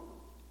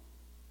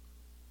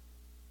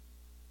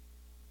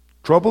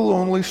 Trouble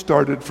only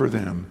started for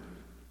them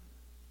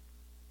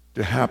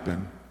to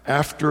happen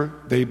after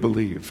they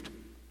believed,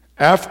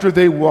 after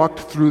they walked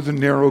through the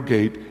narrow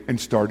gate and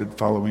started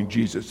following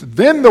Jesus.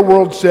 Then the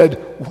world said,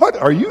 "What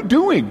are you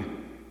doing?"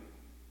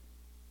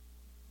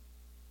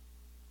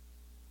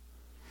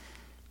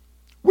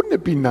 Wouldn't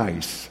it be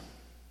nice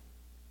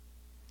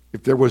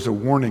if there was a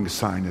warning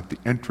sign at the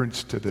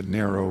entrance to the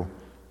narrow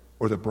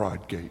or the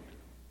broad gate?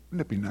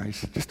 Wouldn't it be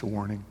nice? Just a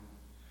warning.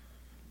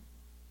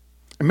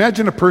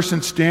 Imagine a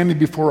person standing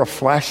before a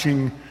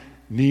flashing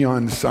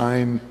neon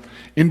sign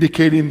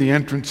indicating the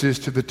entrances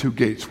to the two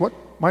gates. What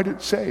might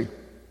it say?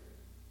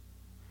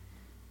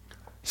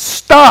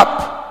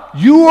 Stop!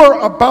 You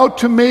are about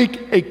to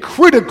make a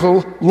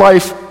critical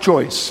life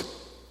choice.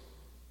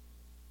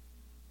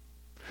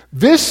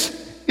 This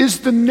is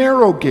the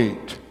narrow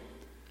gate.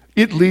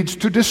 It leads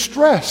to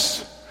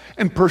distress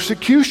and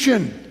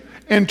persecution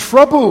and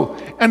trouble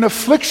and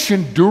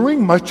affliction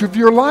during much of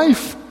your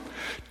life.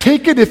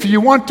 Take it if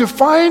you want to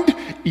find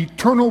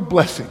eternal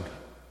blessing.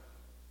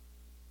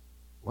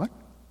 What?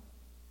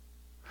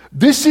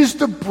 This is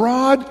the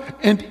broad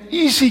and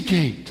easy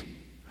gate.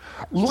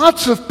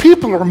 Lots of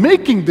people are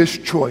making this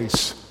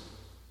choice.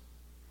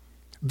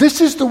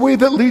 This is the way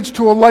that leads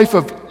to a life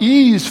of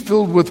ease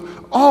filled with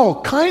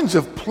all kinds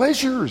of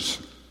pleasures.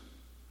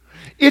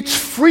 It's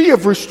free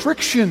of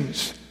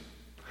restrictions.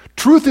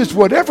 Truth is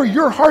whatever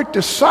your heart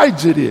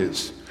decides it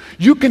is.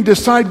 You can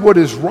decide what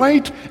is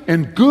right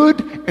and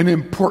good and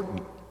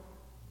important.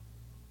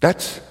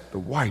 That's the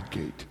wide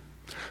gate.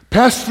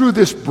 Pass through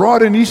this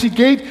broad and easy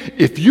gate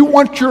if you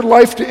want your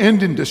life to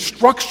end in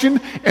destruction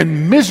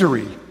and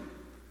misery.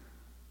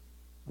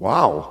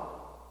 Wow.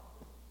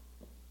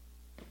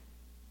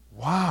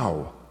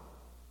 Wow.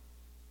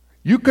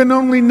 You can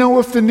only know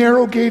if the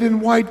narrow gate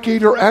and wide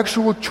gate are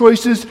actual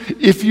choices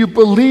if you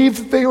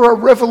believe they are a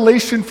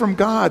revelation from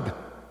God.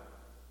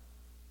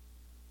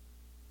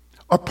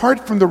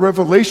 Apart from the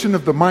revelation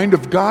of the mind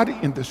of God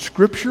in the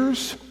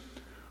Scriptures,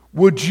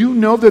 would you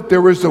know that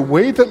there is a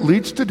way that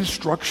leads to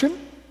destruction?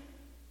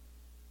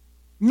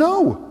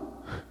 No.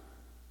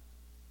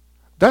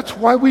 That's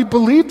why we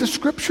believe the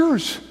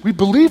Scriptures. We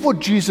believe what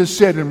Jesus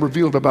said and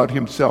revealed about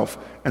himself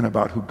and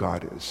about who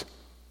God is.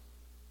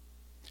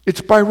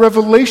 It's by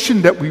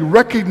revelation that we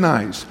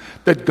recognize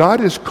that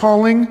God is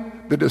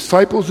calling the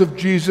disciples of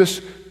Jesus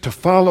to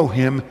follow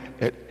him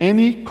at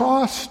any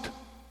cost.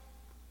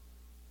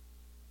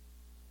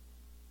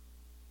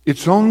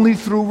 It's only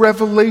through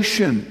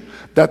revelation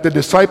that the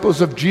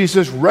disciples of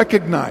Jesus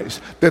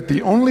recognize that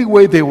the only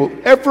way they will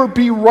ever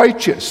be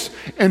righteous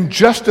and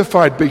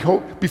justified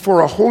before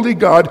a holy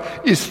God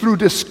is through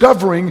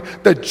discovering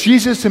that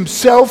Jesus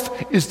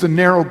himself is the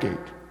narrow gate.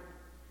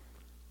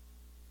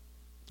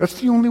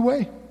 That's the only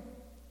way.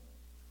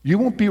 You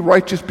won't be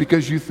righteous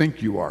because you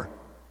think you are.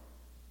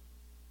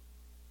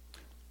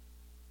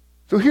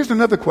 So here's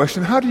another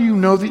question. How do you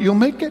know that you'll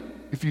make it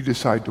if you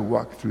decide to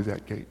walk through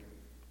that gate?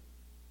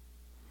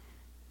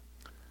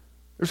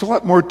 There's a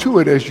lot more to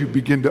it as you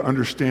begin to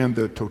understand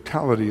the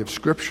totality of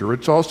Scripture.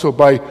 It's also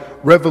by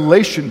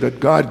revelation that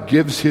God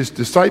gives his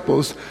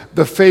disciples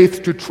the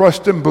faith to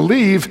trust and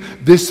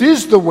believe this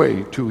is the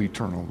way to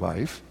eternal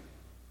life.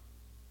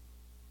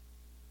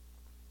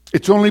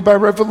 It's only by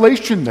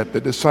revelation that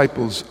the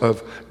disciples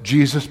of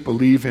Jesus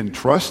believe and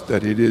trust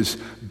that it is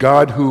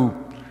God who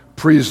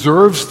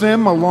preserves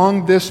them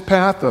along this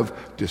path of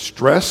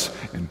distress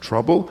and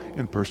trouble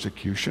and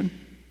persecution,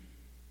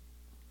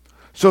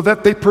 so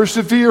that they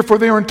persevere for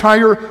their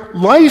entire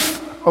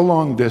life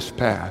along this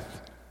path.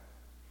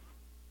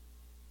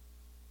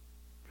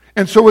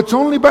 And so it's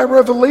only by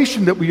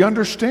revelation that we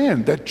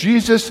understand that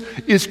Jesus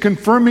is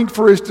confirming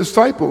for his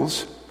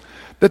disciples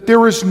that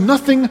there is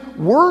nothing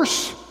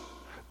worse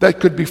that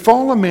could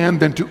befall a man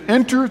than to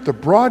enter the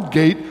broad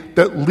gate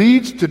that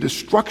leads to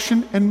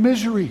destruction and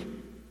misery.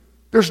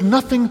 There's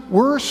nothing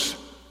worse.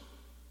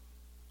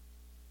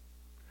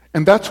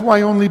 And that's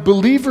why only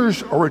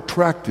believers are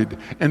attracted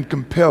and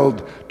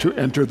compelled to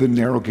enter the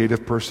narrow gate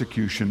of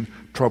persecution,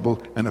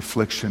 trouble, and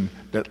affliction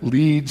that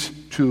leads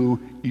to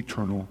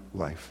eternal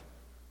life.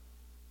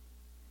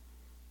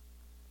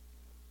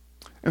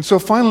 And so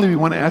finally we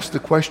want to ask the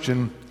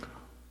question,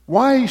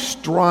 why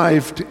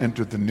strive to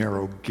enter the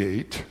narrow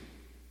gate?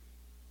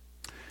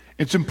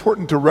 It's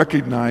important to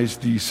recognize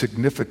the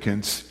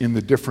significance in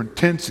the different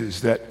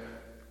tenses that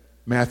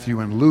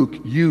Matthew and Luke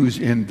use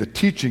in the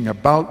teaching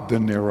about the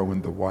narrow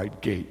and the wide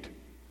gate.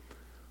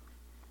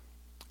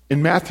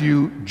 In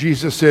Matthew,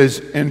 Jesus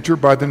says, enter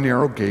by the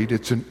narrow gate.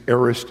 It's an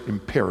aorist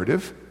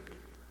imperative.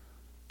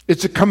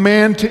 It's a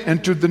command to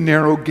enter the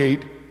narrow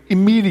gate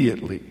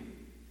immediately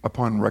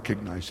upon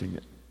recognizing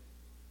it.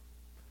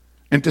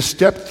 And to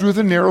step through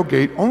the narrow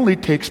gate only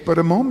takes but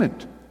a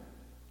moment.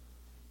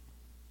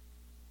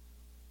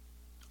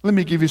 Let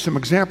me give you some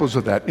examples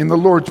of that. In the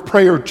Lord's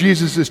Prayer,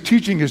 Jesus is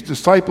teaching his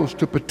disciples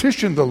to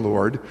petition the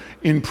Lord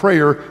in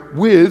prayer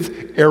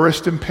with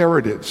aorist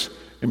imperatives.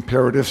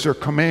 Imperatives are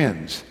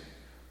commands,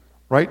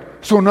 right?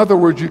 So in other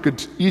words, you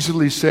could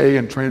easily say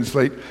and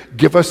translate,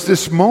 give us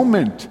this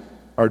moment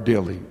our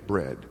daily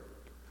bread.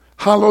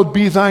 Hallowed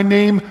be thy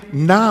name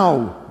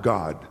now,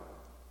 God.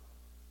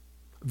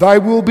 Thy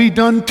will be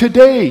done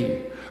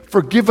today.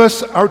 Forgive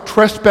us our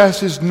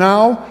trespasses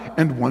now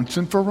and once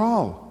and for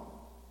all.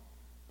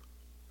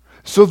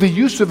 So the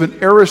use of an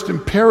aorist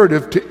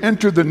imperative to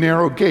enter the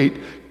narrow gate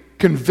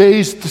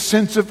conveys the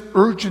sense of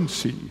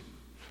urgency,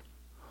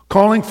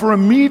 calling for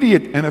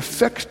immediate and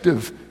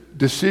effective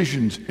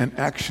decisions and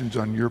actions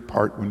on your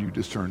part when you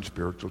discern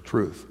spiritual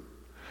truth.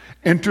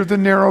 Enter the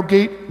narrow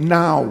gate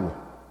now.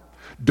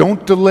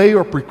 Don't delay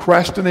or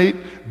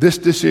procrastinate this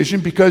decision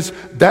because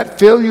that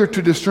failure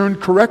to discern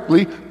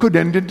correctly could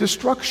end in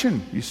destruction,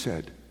 he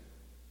said.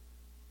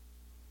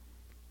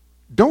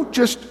 Don't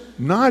just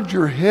nod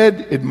your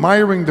head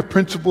admiring the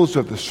principles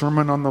of the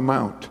Sermon on the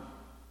Mount.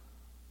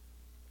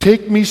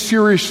 Take me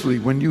seriously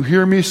when you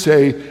hear me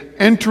say,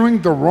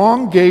 entering the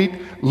wrong gate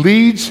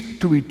leads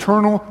to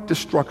eternal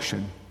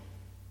destruction.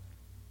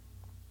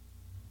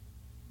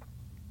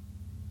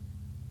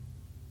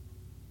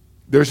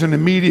 There's an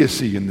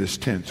immediacy in this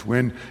tense.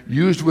 When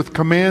used with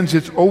commands,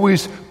 it's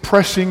always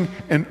pressing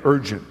and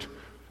urgent.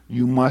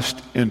 You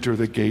must enter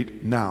the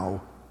gate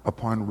now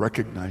upon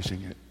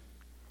recognizing it.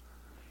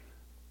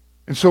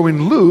 And so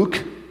in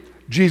Luke,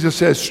 Jesus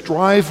says,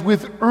 strive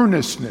with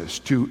earnestness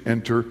to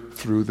enter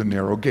through the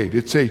narrow gate.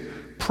 It's a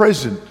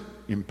present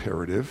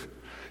imperative.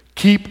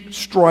 Keep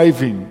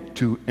striving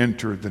to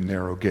enter the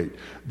narrow gate.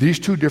 These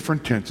two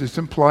different tenses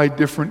imply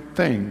different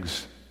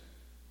things.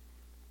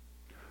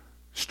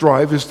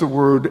 Strive is the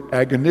word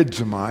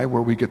agonizomai,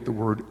 where we get the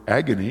word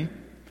agony.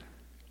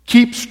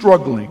 Keep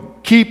struggling,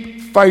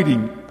 keep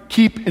fighting,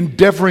 keep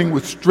endeavoring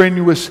with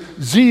strenuous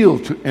zeal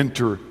to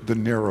enter the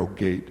narrow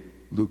gate,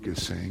 Luke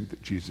is saying,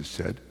 that Jesus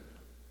said.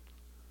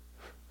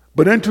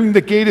 But entering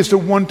the gate is a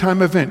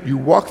one-time event. You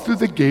walk through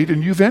the gate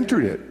and you've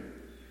entered it.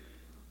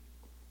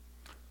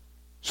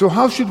 So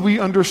how should we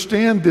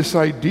understand this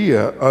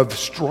idea of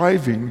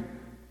striving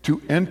to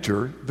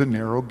enter the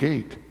narrow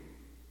gate?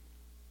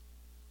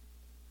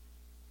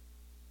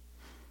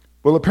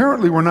 Well,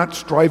 apparently we're not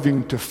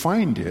striving to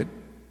find it,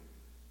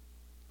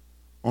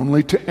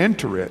 only to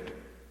enter it.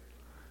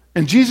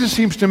 And Jesus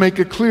seems to make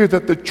it clear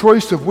that the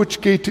choice of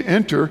which gate to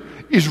enter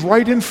is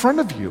right in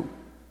front of you.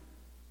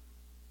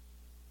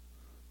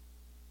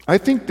 I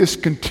think this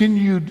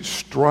continued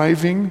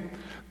striving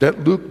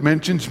that Luke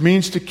mentions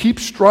means to keep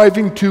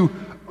striving to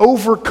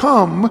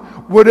overcome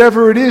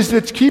whatever it is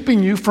that's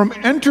keeping you from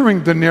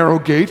entering the narrow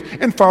gate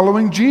and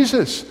following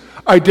Jesus.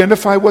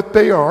 Identify what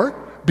they are.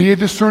 Be a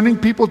discerning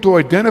people to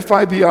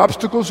identify the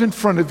obstacles in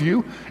front of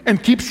you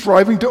and keep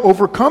striving to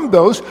overcome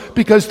those,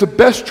 because the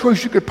best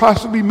choice you could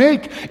possibly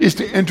make is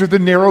to enter the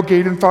narrow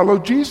gate and follow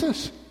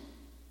Jesus.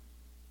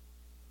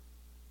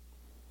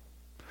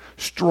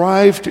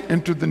 Strive to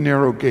enter the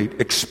narrow gate,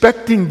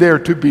 expecting there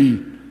to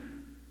be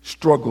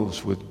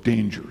struggles with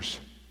dangers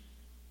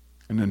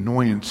and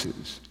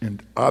annoyances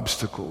and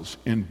obstacles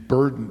and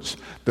burdens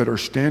that are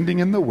standing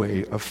in the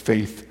way of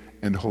faith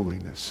and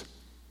holiness.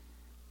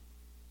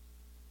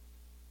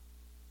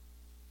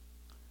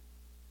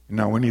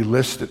 Now, any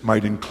list that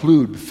might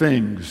include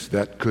things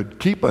that could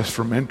keep us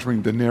from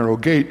entering the narrow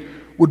gate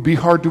would be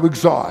hard to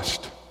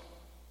exhaust.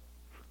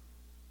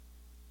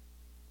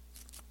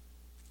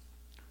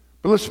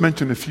 But let's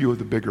mention a few of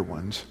the bigger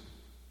ones.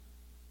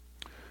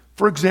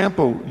 For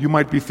example, you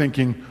might be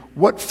thinking,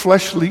 what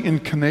fleshly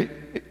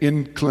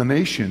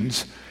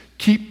inclinations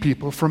keep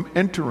people from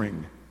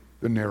entering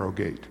the narrow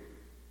gate?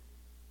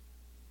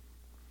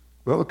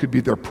 Well, it could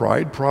be their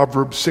pride.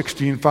 Proverbs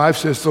 16:5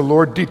 says, the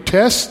Lord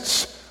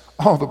detests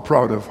all the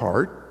proud of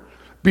heart.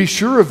 Be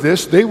sure of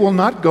this, they will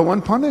not go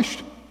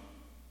unpunished.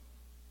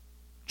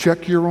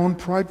 Check your own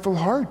prideful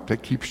heart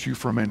that keeps you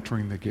from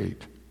entering the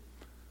gate.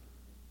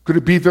 Could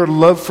it be their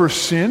love for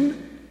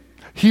sin?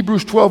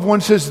 Hebrews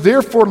 12:1 says,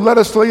 therefore let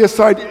us lay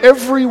aside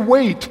every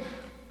weight,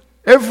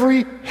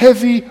 every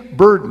heavy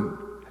burden,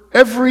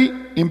 every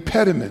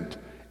impediment,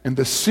 and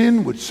the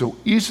sin which so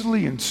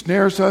easily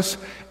ensnares us,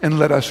 and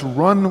let us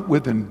run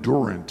with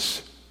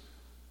endurance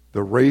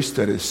the race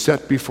that is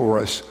set before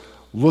us,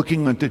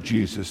 looking unto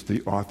Jesus,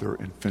 the author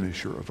and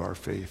finisher of our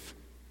faith.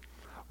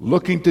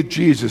 Looking to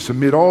Jesus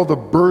amid all the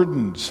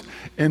burdens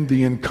and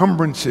the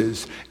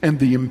encumbrances and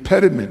the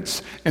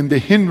impediments and the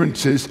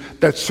hindrances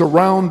that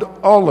surround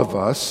all of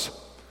us,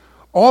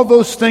 all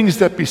those things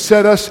that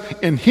beset us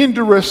and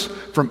hinder us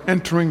from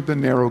entering the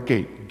narrow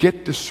gate.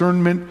 Get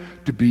discernment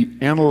to be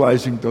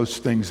analyzing those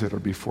things that are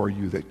before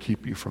you that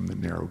keep you from the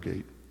narrow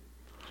gate.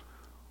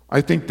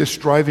 I think this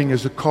striving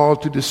is a call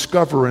to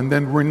discover and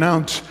then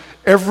renounce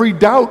every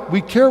doubt we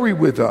carry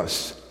with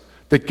us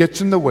that gets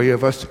in the way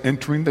of us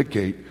entering the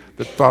gate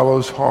that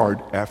follows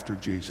hard after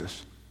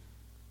Jesus.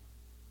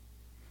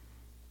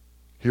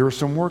 Here are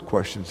some more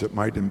questions that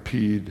might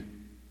impede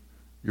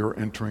your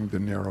entering the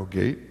narrow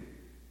gate.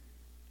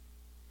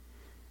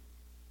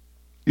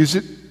 Is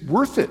it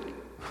worth it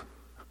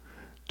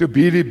to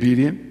be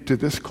obedient to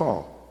this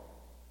call?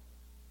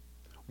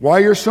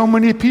 Why are so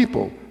many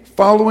people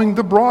following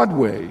the broad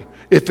way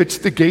if it's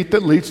the gate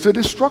that leads to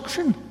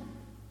destruction?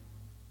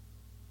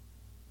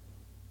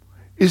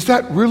 Is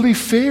that really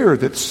fair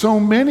that so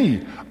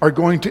many are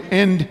going to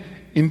end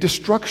in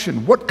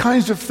destruction? What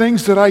kinds of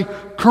things that I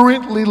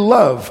currently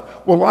love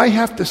will I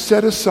have to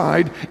set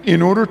aside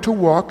in order to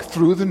walk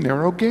through the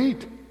narrow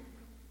gate?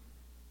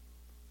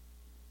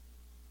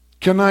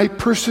 Can I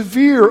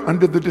persevere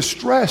under the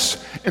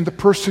distress and the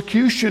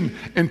persecution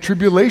and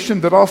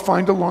tribulation that I'll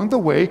find along the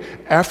way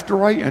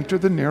after I enter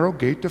the narrow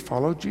gate to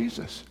follow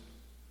Jesus?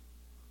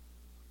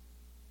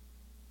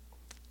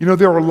 You know,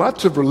 there are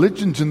lots of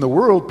religions in the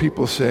world,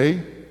 people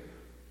say.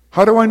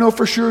 How do I know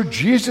for sure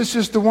Jesus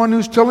is the one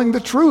who's telling the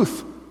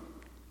truth?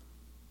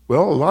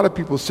 Well, a lot of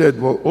people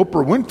said, well,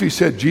 Oprah Winfrey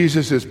said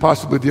Jesus is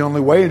possibly the only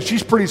way, and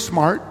she's pretty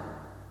smart.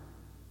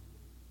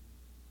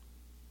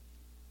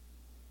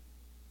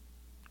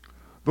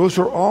 Those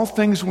are all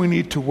things we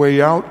need to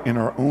weigh out in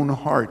our own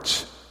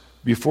hearts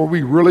before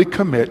we really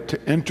commit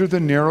to enter the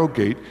narrow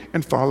gate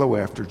and follow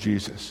after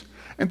Jesus.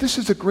 And this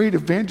is a great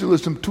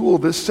evangelism tool,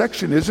 this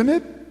section, isn't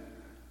it?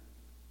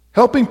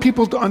 Helping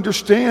people to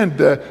understand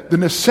the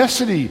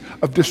necessity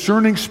of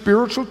discerning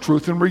spiritual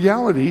truth and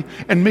reality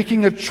and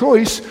making a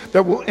choice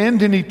that will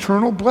end in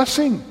eternal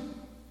blessing.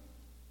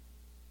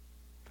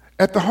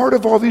 At the heart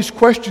of all these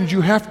questions,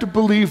 you have to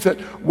believe that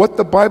what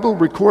the Bible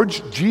records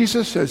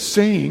Jesus as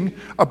saying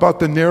about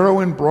the narrow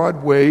and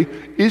broad way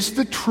is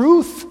the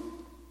truth.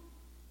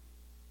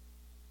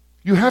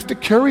 You have to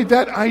carry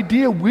that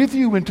idea with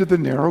you into the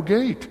narrow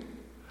gate.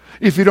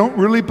 If you don't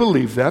really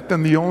believe that,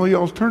 then the only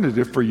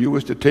alternative for you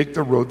is to take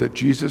the road that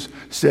Jesus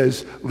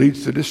says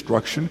leads to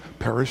destruction,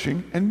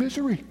 perishing, and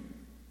misery.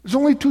 There's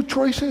only two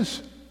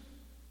choices.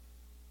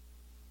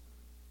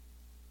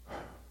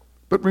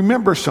 But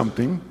remember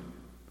something.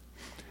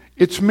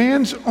 It's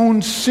man's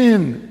own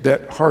sin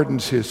that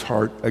hardens his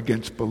heart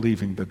against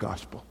believing the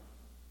gospel.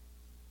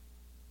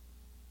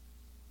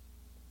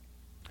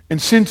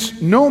 And since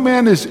no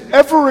man is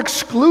ever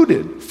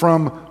excluded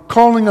from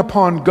calling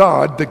upon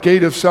God, the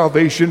gate of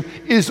salvation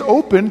is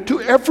open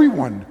to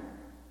everyone.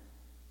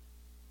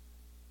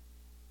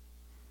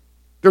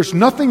 There's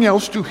nothing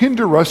else to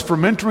hinder us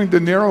from entering the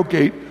narrow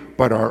gate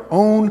but our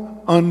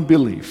own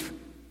unbelief.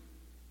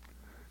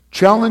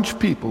 Challenge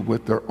people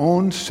with their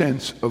own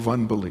sense of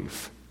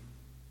unbelief.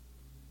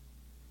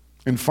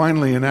 And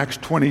finally, in Acts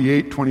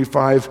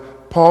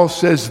 28:25, Paul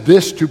says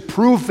this to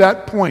prove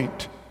that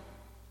point.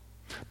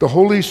 The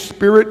Holy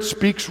Spirit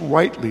speaks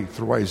rightly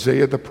through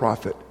Isaiah the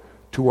prophet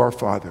to our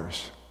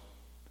fathers,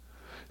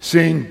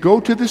 saying, "Go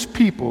to this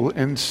people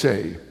and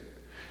say,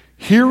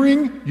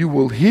 hearing you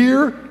will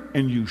hear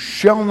and you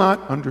shall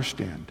not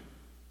understand.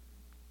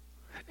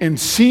 And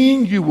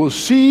seeing you will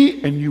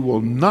see and you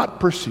will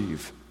not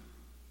perceive.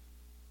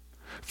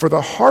 For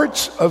the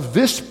hearts of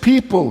this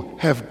people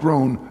have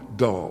grown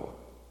dull."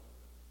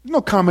 No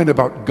comment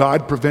about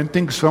God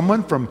preventing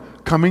someone from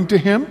coming to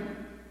him.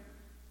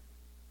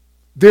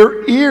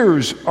 Their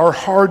ears are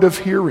hard of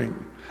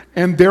hearing,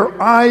 and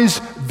their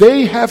eyes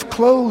they have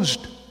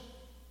closed,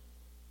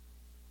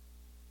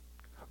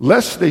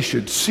 lest they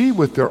should see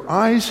with their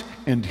eyes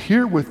and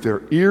hear with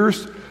their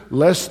ears,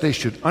 lest they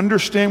should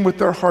understand with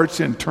their hearts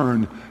and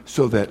turn,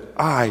 so that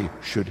I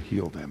should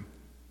heal them.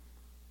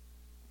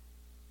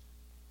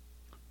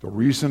 The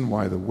reason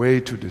why the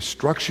way to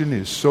destruction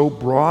is so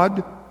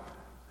broad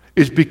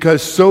is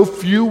because so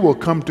few will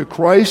come to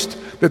Christ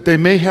that they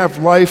may have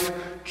life,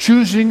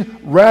 choosing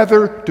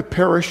rather to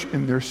perish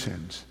in their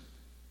sins.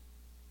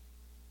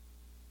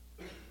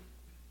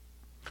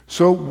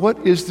 So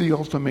what is the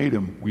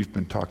ultimatum we've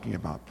been talking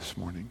about this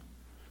morning?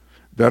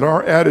 That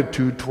our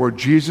attitude toward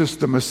Jesus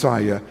the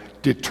Messiah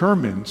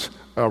determines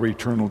our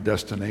eternal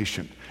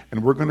destination.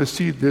 And we're going to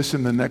see this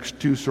in the next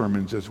two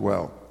sermons as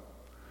well.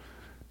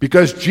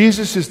 Because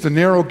Jesus is the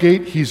narrow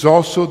gate, he's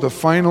also the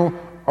final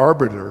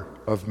arbiter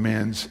of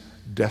man's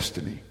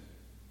destiny.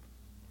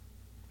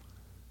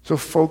 So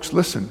folks,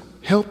 listen,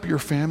 help your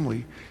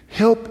family,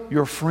 help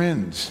your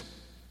friends,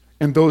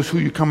 and those who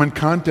you come in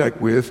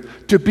contact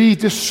with to be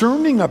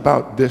discerning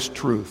about this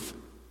truth.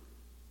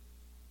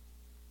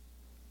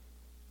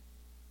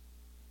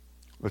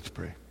 Let's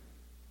pray.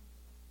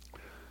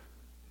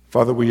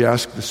 Father, we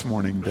ask this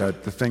morning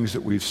that the things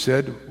that we've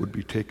said would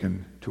be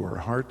taken to our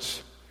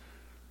hearts,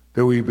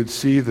 that we would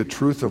see the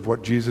truth of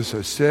what Jesus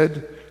has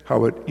said,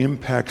 how it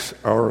impacts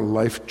our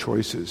life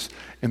choices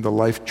and the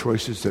life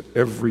choices that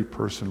every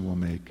person will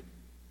make.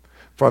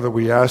 Father,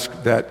 we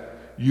ask that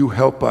you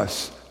help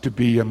us to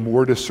be a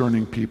more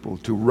discerning people,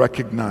 to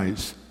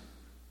recognize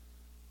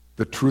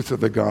the truth of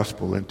the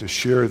gospel and to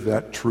share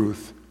that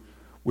truth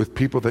with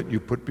people that you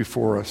put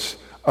before us,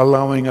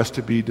 allowing us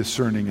to be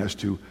discerning as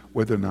to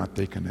whether or not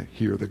they can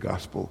hear the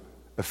gospel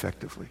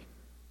effectively.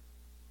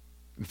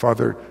 And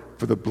Father,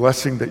 for the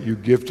blessing that you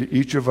give to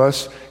each of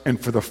us and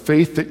for the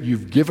faith that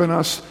you've given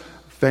us,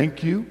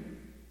 thank you,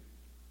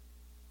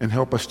 and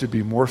help us to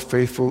be more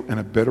faithful and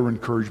a better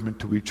encouragement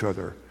to each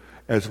other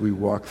as we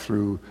walk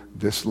through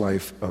this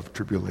life of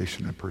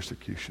tribulation and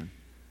persecution.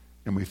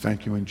 And we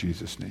thank you in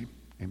Jesus' name.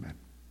 Amen.